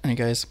popped up, and he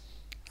goes,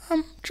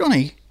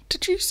 "Johnny,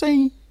 did you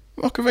say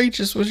Rock of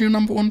Ages was your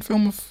number one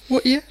film of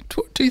what year?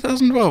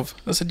 2012?"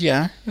 I said,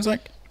 "Yeah." He was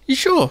like, "You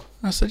sure?"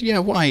 I said, "Yeah,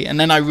 why?" And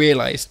then I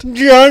realised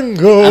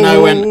Django, and I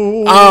went,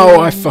 "Oh,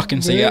 I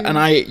fucking see it." And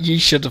you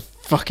should have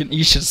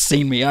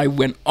seen me. I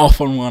went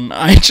off on one.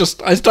 I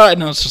started,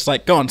 and I was just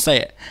like, "Go on, say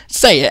it,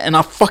 and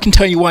I'll fucking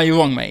tell you why you're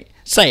wrong, mate.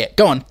 Say it.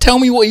 Go on, tell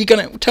me what you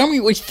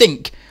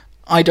think.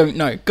 I don't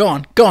know. Go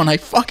on, I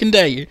fucking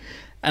dare you."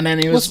 And then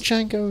he was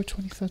Django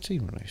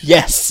 2013 released?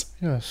 Yes,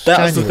 that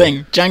was the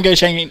thing. Django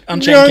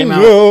Unchained came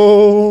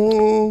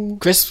out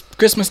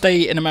Christmas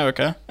Day in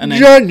America, and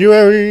then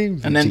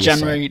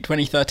January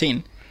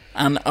 2013.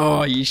 And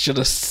you should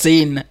have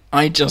seen.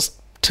 I just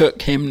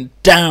took him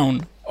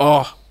down.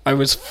 Oh, I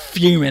was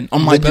fuming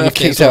on my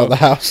birthday. Kicked out of the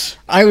house.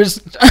 I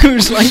was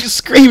like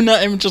screaming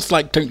at him, just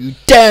like, "Don't you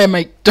dare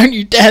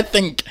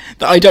think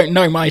that I don't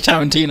know my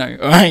Tarantino,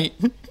 alright?"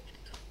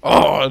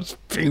 I was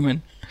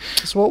fuming.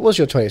 So what was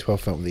your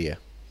 2012 film of the year?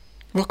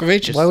 Rock of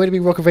Ages. Why would it be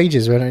Rock of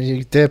Ages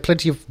when there are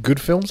plenty of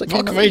good films that came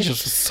out? Rock of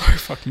Ages was so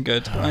fucking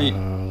good.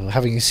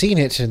 Having seen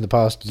it in the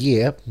past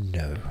year,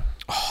 no.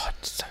 Oh,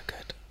 it's so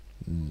good.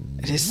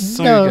 It is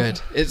so good.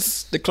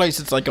 It's the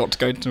closest I got to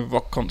going to a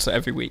rock concert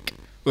every week.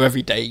 Or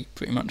every day,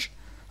 pretty much.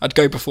 I'd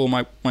go before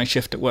my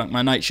shift at work,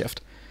 my night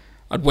shift.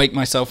 I'd wake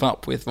myself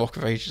up with Rock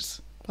of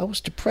Ages. I was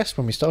depressed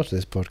when we started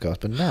this podcast,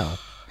 but now...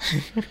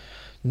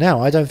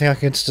 Now I don't think I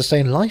can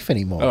sustain life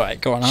anymore.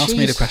 Alright, go on, ask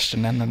me the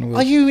question then. And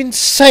Are you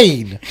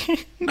insane?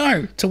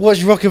 No. To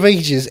watch Rock of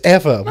Ages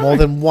ever, more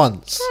than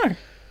once? No.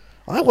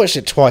 I watched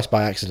it twice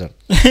by accident.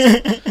 By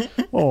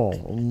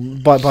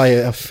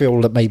a feel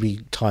that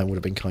maybe time would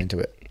have been kind to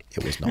it.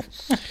 It was not.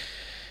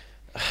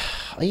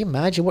 Are you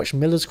mad you watched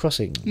Miller's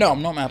Crossing? No,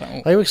 I'm not mad at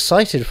all. Are you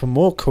excited for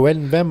more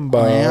Coen-November?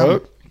 I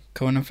am.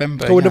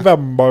 Coen-November.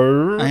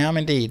 Coen-November. I am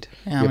indeed.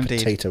 You're a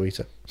potato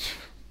eater.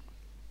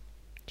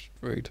 It's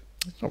rude.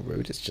 It's not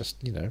rude, it's just,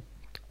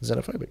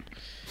 xenophobic.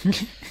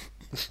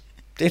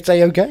 It's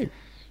A-okay.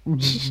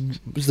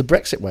 It's the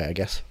Brexit way, I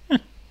guess.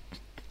 The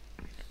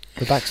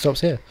back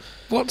stops here.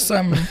 What's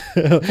Are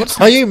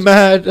you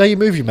mad? Are you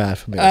movie mad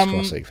for Miller's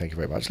Crossing? Thank you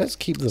very much. Let's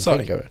keep the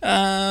thing going.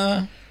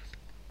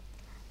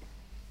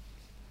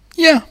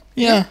 Yeah.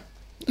 Okay.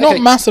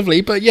 Not massively,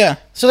 but yeah.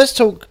 So let's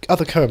talk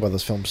other Coen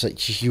Brothers films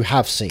that you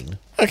have seen.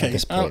 Okay. At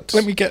this point.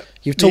 Let me get.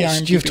 You've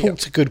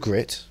talked to Good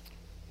Grit.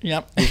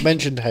 Yep. You've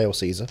mentioned Hail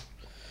Caesar.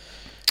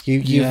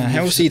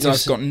 Hail Caesar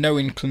I've got no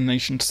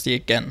inclination to see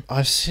again.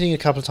 I've seen a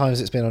couple of times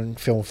it's been on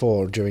Film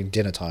 4 during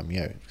dinner time,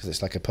 because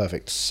it's like a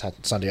perfect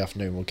Sunday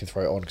afternoon we can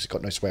throw it on because it's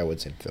got no swear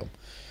words in film.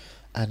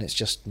 And it's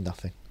just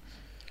nothing.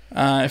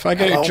 If I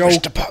go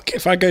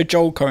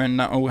Joel Coen,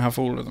 that'll have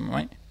all of them,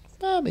 right?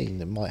 I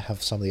mean, it might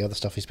have some of the other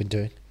stuff he's been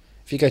doing.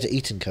 If you go to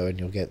Ethan Coen,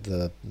 you'll get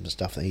the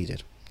stuff that he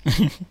did.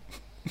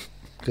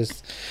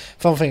 Because,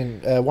 fun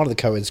thing, one of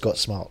the Coens got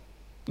smart.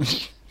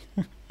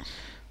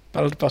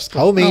 Ballad Buster.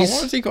 Homies.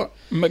 What has he got?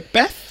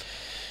 Macbeth?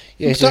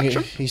 Yeah,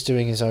 he's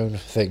doing his own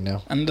thing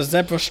now. And the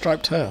zebra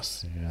striped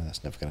hearse. Yeah,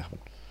 that's never going to happen.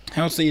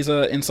 Hail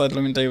Caesar, Inside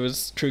Llewyn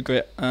Davis, True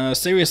Grit.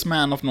 Serious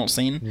Man, I've not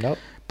seen. Nope.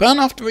 Burn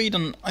After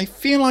Eden, I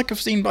feel like I've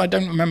seen, but I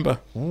don't remember.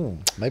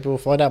 Maybe we'll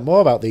find out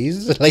more about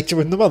these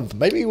later in the month.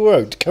 Maybe we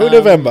won't.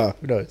 Coen-November.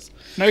 Who knows?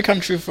 No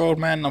Country for Old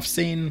Men, I've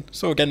seen.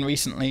 Saw again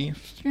recently.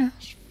 Yeah.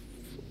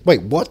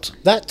 Wait, what?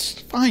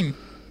 That's fine.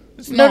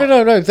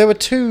 No. There were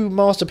two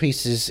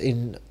masterpieces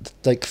in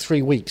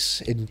 3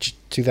 weeks in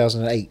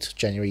 2008,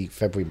 January,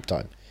 February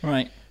time.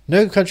 Right.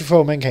 No Country for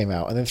Old Men came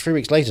out, and then 3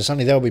 weeks later,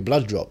 suddenly there will be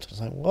Blood Dropped. I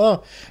was like,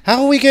 well,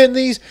 how are we getting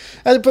these?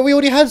 But we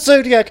already had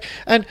Zodiac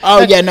and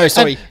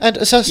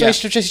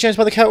Assassination of Jesse James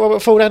by the Cat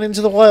Robert Fall Down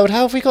into the Wild.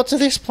 How have we got to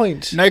this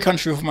point? No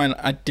Country for Old Men,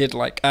 I did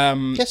like.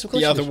 Yes, of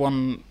course. The other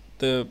one,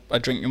 I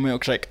Drink Your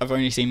Milkshake, I've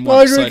only seen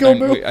once. I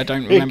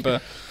don't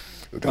remember.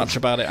 much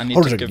about it. I need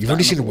Hold to on, give you've that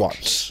only seen it another watch.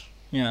 once.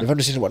 Yeah. You've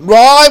only seen it once.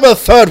 I'm a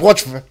third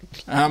watch for it.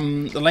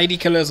 The Lady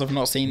Killers I've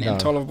not seen. No.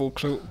 Intolerable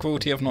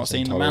Cruelty I've not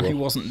seen. The Man Who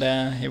Wasn't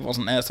There, he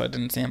wasn't there, so I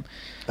didn't see him.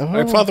 Oh.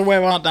 My Father,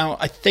 Where Art Thou?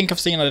 I think I've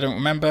seen, I don't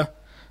remember.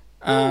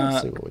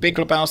 Big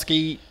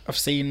Lebowski I've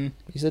seen.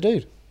 He's the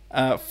dude.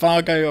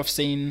 Fargo I've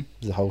seen.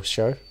 The whole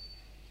show?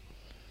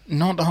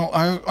 Not the whole.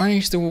 I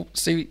only still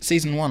see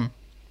season 1.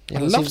 I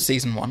love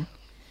season 1.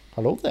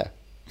 Hello there.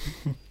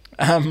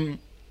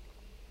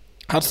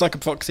 Hudsucker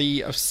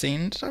Proxy I've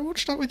seen. Did I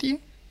watch that with you?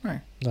 No.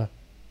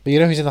 But you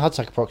know who's in the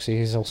Hudsucker Proxy?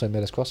 Who's also in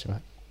Miller's Crossing,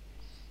 right?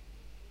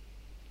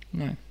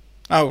 No.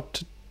 Oh,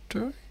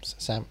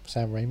 Sam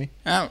Raimi.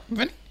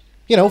 Really?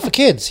 You know, for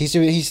kids. He's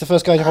the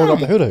first guy to hold up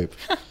the hula hoop.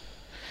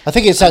 I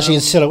think it's actually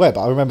in silhouette,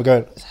 but I remember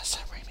going, is that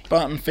Sam Raimi?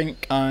 Barton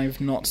Fink,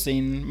 I've not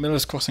seen.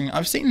 Miller's Crossing.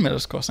 I've seen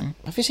Miller's Crossing.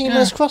 Have you seen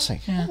Miller's Crossing?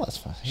 Yeah. Oh, that's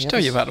fine. I should tell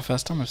you about the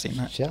first time I've seen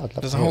that. Yeah, I'd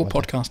love There's to a hear whole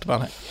about podcast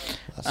about it.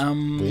 That's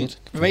weird.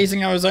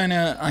 Raising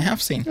Arizona, I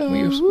have seen.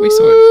 We saw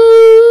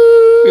it.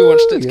 We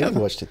watched it together.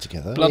 We watched it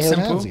together. Blood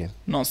Simple,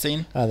 not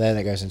seen. And then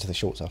it goes into the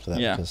shorts after that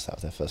because that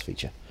was their first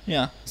feature.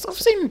 Yeah, so I've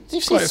seen.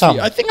 You've seen some.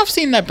 I think I've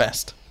seen their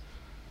best.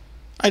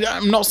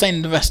 I'm not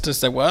saying the best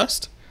is their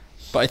worst,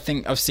 but I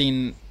think I've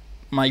seen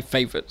my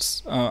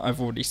favourites. I've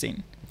already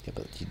seen. Yeah,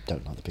 but you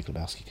don't like the Big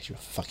Lebowski because you're a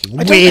fucking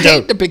weirdo. I don't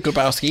hate the Big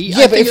Lebowski.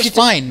 Yeah, but if it's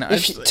fine.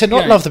 To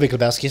not love the Big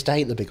Lebowski is to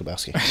hate the Big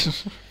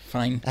Lebowski.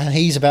 Fine. And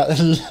he's about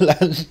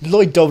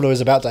Lloyd Dobler is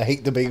about to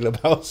hate the Big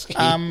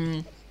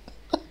Lebowski.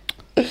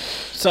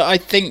 So I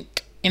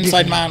think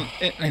Inside.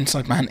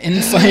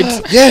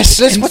 Yes,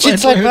 let's watch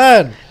Inside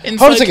Man.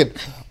 Hold on a second.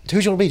 Who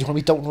do you want to be? Do you want to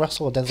be Dalton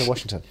Russell or Denzel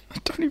Washington? I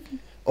don't even.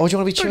 Or do you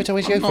want to be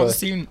Chiwetel Ejiofor? Or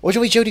do you want to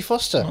be Jodie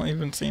Foster? Not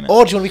even seen it.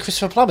 Or do you want to be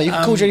Christopher Plummer? You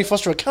can call Jodie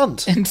Foster a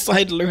cunt.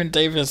 Inside Llewyn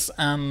Davis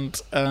and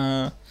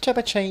True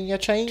Grit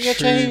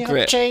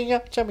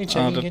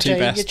are the two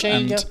best.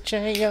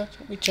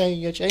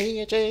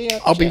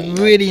 I'll be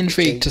really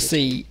intrigued to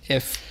see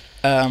if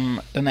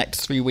the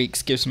next 3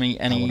 weeks gives me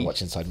any. I want to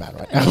watch Inside Man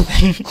right now.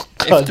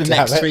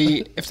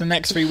 if the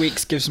next 3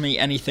 weeks gives me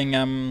anything,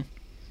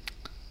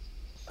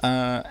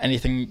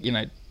 anything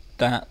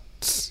that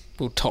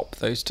will top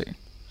those two.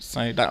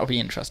 So that'll be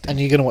interesting. And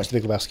you're going to watch The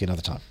Big Lebowski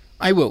another time?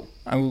 I will.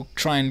 I will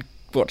try and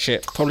watch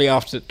it probably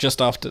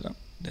just after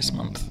this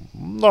month.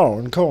 No,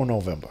 in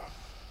November.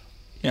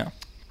 Yeah.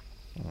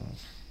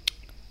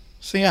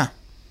 So yeah.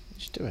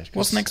 You should do it.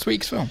 What's next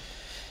week's film?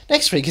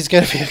 Next week is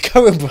going to be a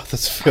Coen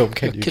Brothers film.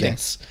 Can you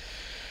guess?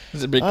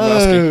 Is it Big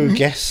Lebowski?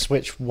 Guess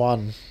which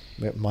one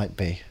it might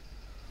be.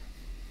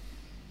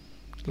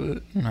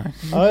 No.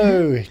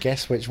 Oh,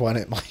 guess which one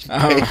it might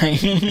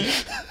be.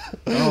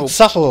 Oh,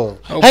 subtle.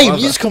 Oh, hey,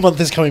 brother. Musical Month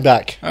is coming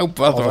back. Oh,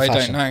 brother, I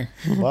don't know.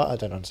 What? I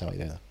don't understand what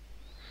you're doing.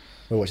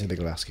 We're watching The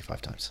Big Lebowski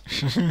 5 times.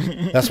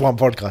 That's one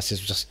podcast.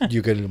 It's just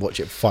you're going to watch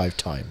it 5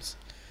 times.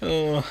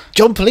 John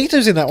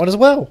Polito's in that one as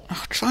well.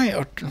 I'll try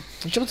it.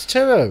 John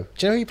Turturro.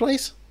 Do you know who he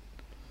plays?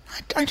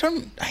 I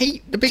don't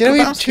hate The Big Lebowski. Do you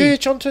know Lebowski. who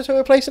John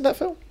Turturro plays in that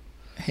film?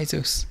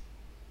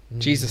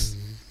 Jesus.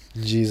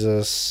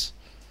 Jesus.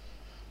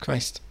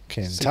 Christ.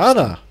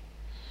 Quintana.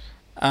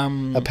 A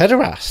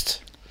pederast.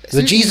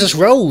 The Jesus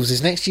Rolls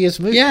is next year's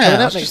movie. Yeah, coming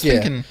I out was next just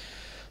year. thinking.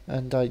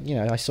 And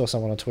I saw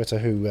someone on Twitter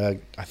who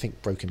I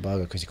think broke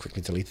embargo because he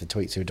quickly deleted the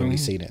tweets who had already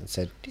seen it and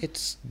said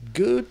it's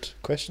good? ?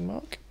 It's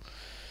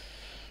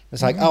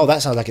like, oh,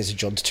 that sounds like it's a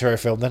John Turturro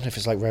film then. If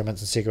it's like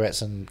Romance and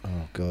Cigarettes and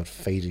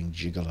Fading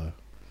Gigolo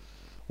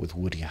with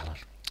Woody Allen.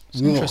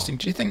 It's interesting.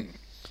 Do you think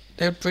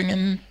they'll bring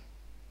in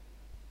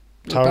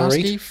Tara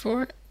Lebowski Reid?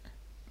 for it?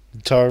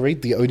 Tara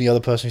Reid, the only other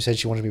person who said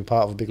she wanted to be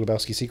part of a Big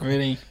Lebowski sequel.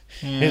 Really?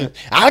 Yeah.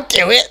 I'll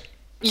do it.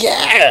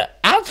 Yeah,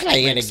 I'll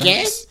play it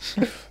again.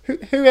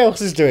 Who else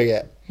is doing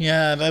it?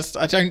 Yeah,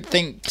 I don't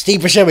think.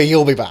 Steve Buscemi,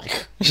 you'll be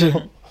back.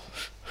 Do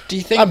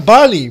you think? And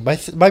Barney, my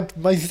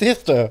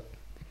sister.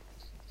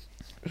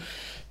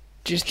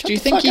 Do you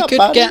think he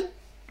could get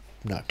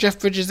no Jeff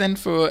Bridges in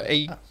for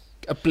a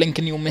blink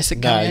and you'll miss it?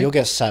 No, you'll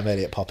get Sam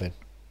Elliott pop in.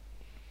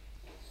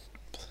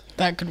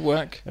 That could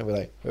work. They'll be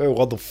like, oh,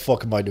 what the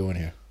fuck am I doing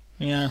here?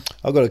 Yeah.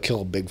 I've got to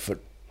kill a Bigfoot.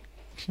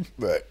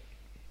 Right.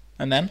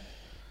 And then?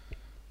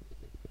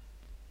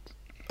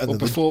 And then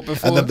before.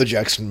 And then the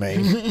Jackson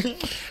Maine.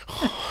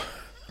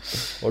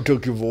 I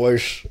took your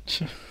voice.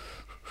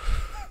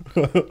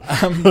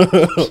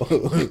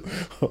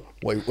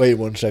 Wait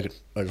 1 second.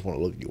 I just want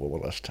to look at you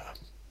one last time.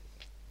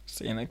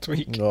 See you next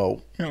week.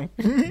 No.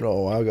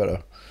 No, I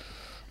gotta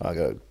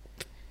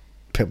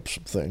pimp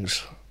some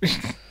things.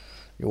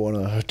 You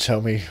wanna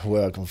tell me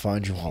where I can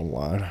find you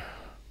online?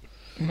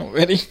 Not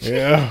really.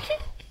 Yeah.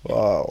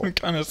 Wow. I'm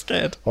kind of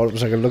scared. Hold on a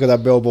second. Look at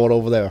that billboard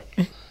over there.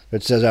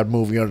 It says that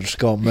movie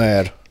 _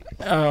 mad.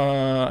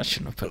 I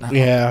shouldn't have put that.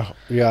 Yeah.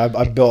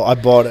 I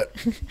bought it.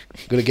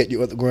 Gonna get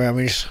you at the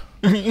Grammys.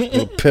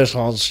 You'll piss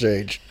on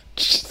stage.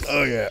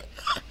 Oh yeah.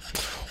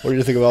 What do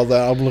you think about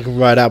that? I'm looking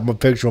right at my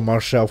picture of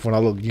myself when I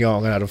look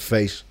young and out of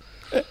face.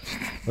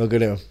 Look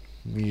at him,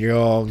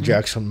 young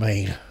Jackson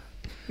Maine.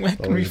 Where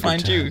can we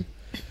find you?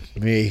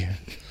 Me.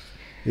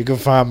 You can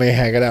find me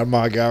hanging out in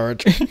my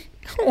garage.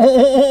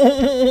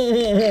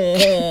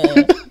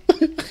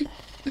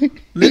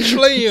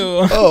 Literally,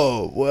 or?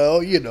 Oh,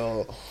 well, you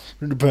know,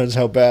 it depends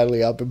how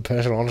badly I've been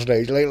pissing on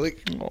stage lately.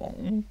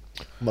 Oh.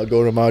 I might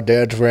go to my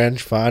dad's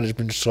ranch, find it's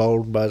been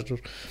sold by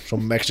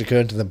some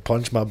Mexicans, and then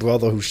punch my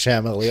brother, who's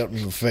Sam Elliott,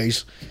 in the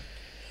face.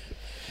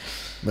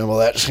 Remember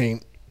that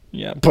scene?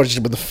 Yeah. Punched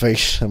him in the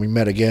face, and we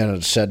met again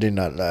at Saturday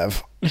Night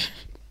Live.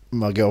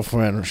 My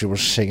girlfriend, she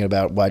was singing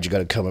about, why'd you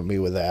gotta come at me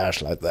with the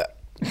ass like that?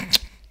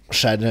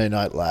 Saturday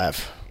Night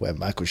Live, where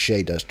Michael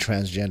Shea does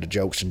transgender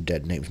jokes and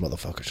dead names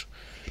motherfuckers.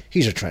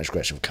 He's a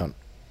transgressive cunt.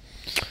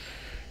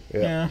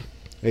 Yeah.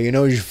 Hey, you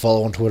know you should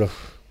follow on Twitter?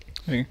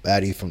 Who?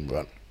 At Ethan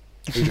Brunt.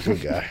 He's a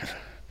good guy.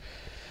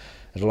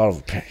 There's a lot of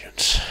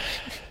opinions.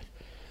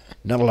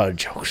 Not a lot of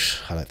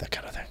jokes. I like that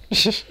kind of thing.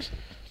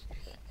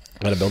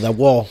 Gotta build that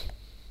wall.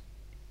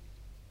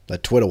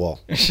 That Twitter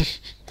wall.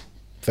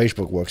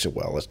 Facebook works it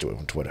well. Let's do it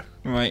on Twitter.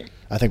 Right.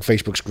 I think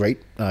Facebook's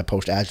great, and I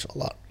post ads a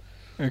lot.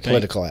 Okay.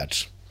 Political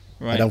ads.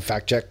 Right. I don't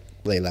fact check.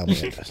 They allow me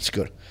in. It's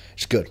good.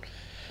 It's good.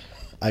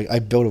 I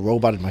built a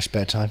robot in my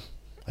spare time.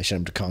 I sent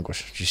him to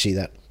Congress. Did you see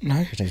that? No.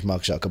 His name's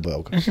Mark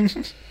Zuckerberg.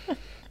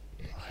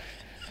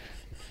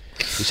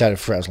 He started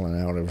frazzling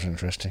out. It was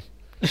interesting.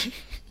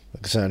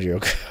 Like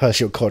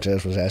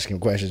Ocasio-Cortez was asking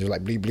him questions. He was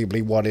like, bleep, bleep,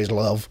 bleep, what is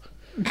love?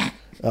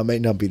 I may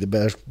not be the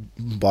best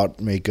bot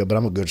maker, but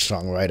I'm a good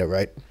songwriter,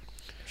 right?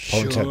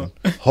 Sure.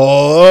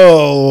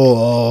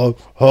 Oh,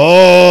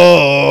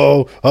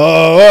 oh, oh,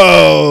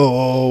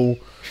 oh,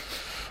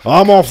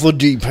 I'm off the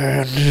deep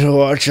end.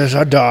 Watch as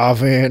I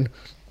dive in.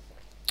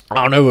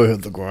 I'll never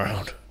hit the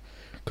ground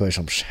because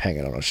I'm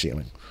hanging on a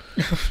ceiling.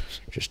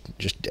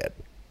 just dead.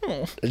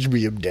 Oh. It's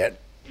me, I'm dead.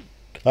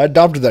 I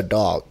adopted that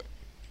dog.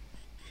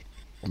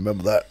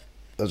 Remember that?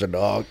 There's a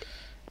dog.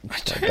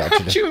 How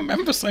do you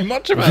remember so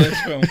much about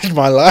this film? It's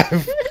my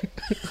life.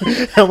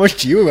 How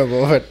much do you remember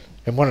of it?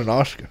 It won an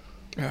Oscar.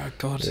 Oh,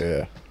 God.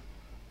 Yeah,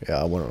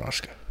 I won an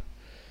Oscar.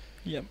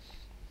 Yep.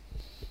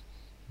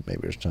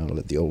 Maybe it's time to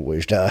let the old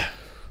ways die.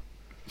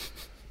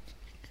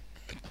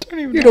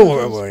 You don't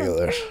remember any of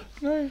this.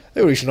 No.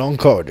 They released an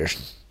encore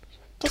edition.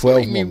 Doesn't 12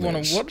 make me more want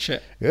minutes. to watch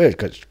it. Yeah,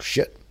 because it's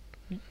shit.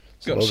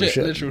 It's got shit,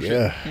 literal shit.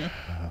 Yeah.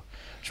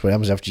 That's what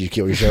happens after you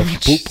kill yourself. You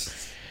poop.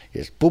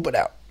 You just poop it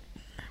out.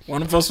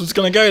 One of us was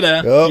going to go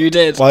there. Yep. You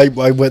did. I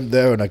went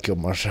there and I killed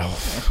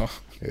myself. Oh.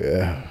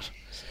 Yeah.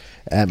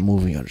 At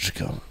Movie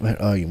Underscore.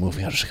 Oh, you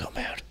Movie Underscore,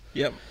 man.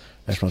 Yep.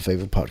 That's my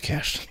favorite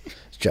podcast.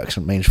 It's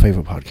Jackson Maine's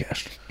favorite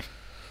podcast.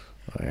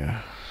 Oh,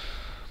 yeah.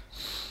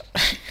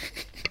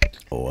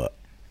 What?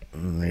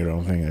 You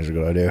don't think that's a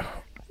good idea?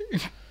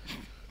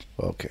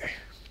 Okay.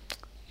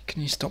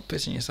 Can you stop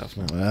pissing yourself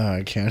now? No,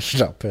 I can't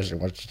stop pissing.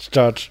 Once it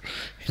starts,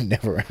 it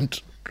never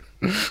ends.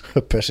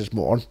 The piss is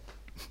more.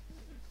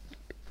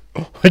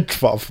 It's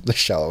far from the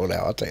shallow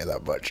now, I'll tell you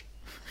that much.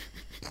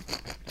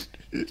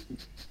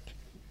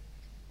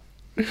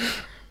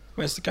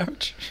 Where's the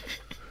couch?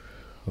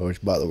 Oh, it's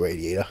by the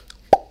radiator.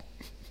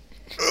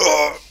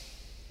 Oh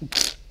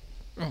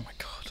my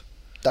God.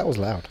 That was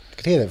loud. I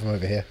could hear that from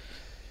over here.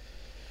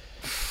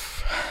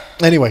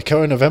 Anyway,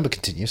 Current November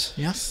continues.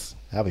 Yes.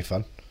 That'll be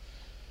fun.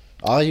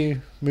 Are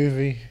you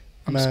movie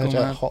mad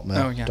at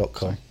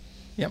hotmail.com?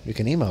 Yep. You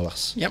can email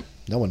us. Yep.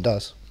 No one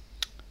does.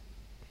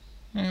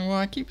 Yeah, well,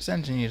 I keep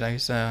sending you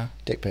those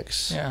dick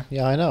pics. Yeah.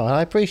 Yeah, I know, and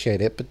I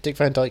appreciate it, but Dick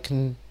Van Dyke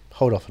can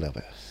hold off a little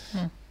bit.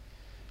 I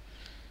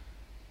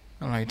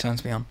don't know, he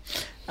turns me on.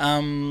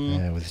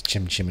 Yeah, with his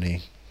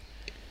chimney.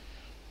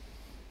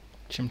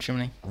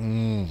 Chimney.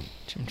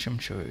 Chim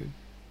choo.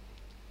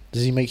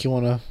 Does he make you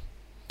want to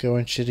go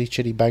and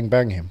chitty bang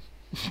bang him?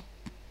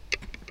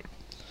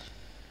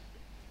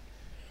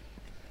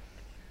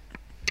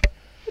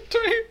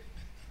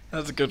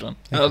 That's a good one.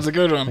 That was a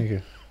good one. Thank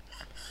you.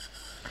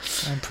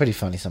 I'm pretty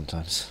funny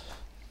sometimes.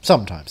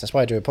 Sometimes. That's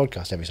why I do a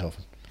podcast every so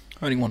often.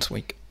 Only once a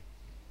week.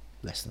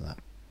 Less than that.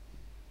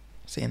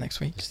 See you next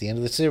week. It's the end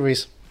of the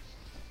series.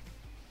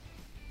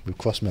 With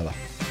Cross Miller.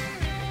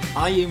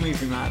 Are You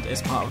Movie Mad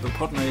is part of the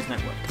Podnose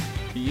Network,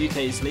 the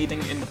UK's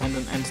leading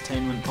independent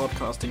entertainment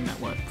podcasting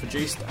network,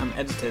 produced and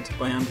edited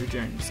by Andrew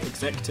Jones,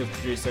 executive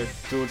producer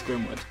George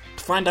Grimwood.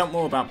 To find out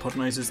more about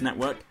Podnose's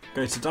network,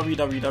 go to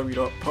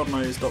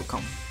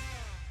www.podnose.com.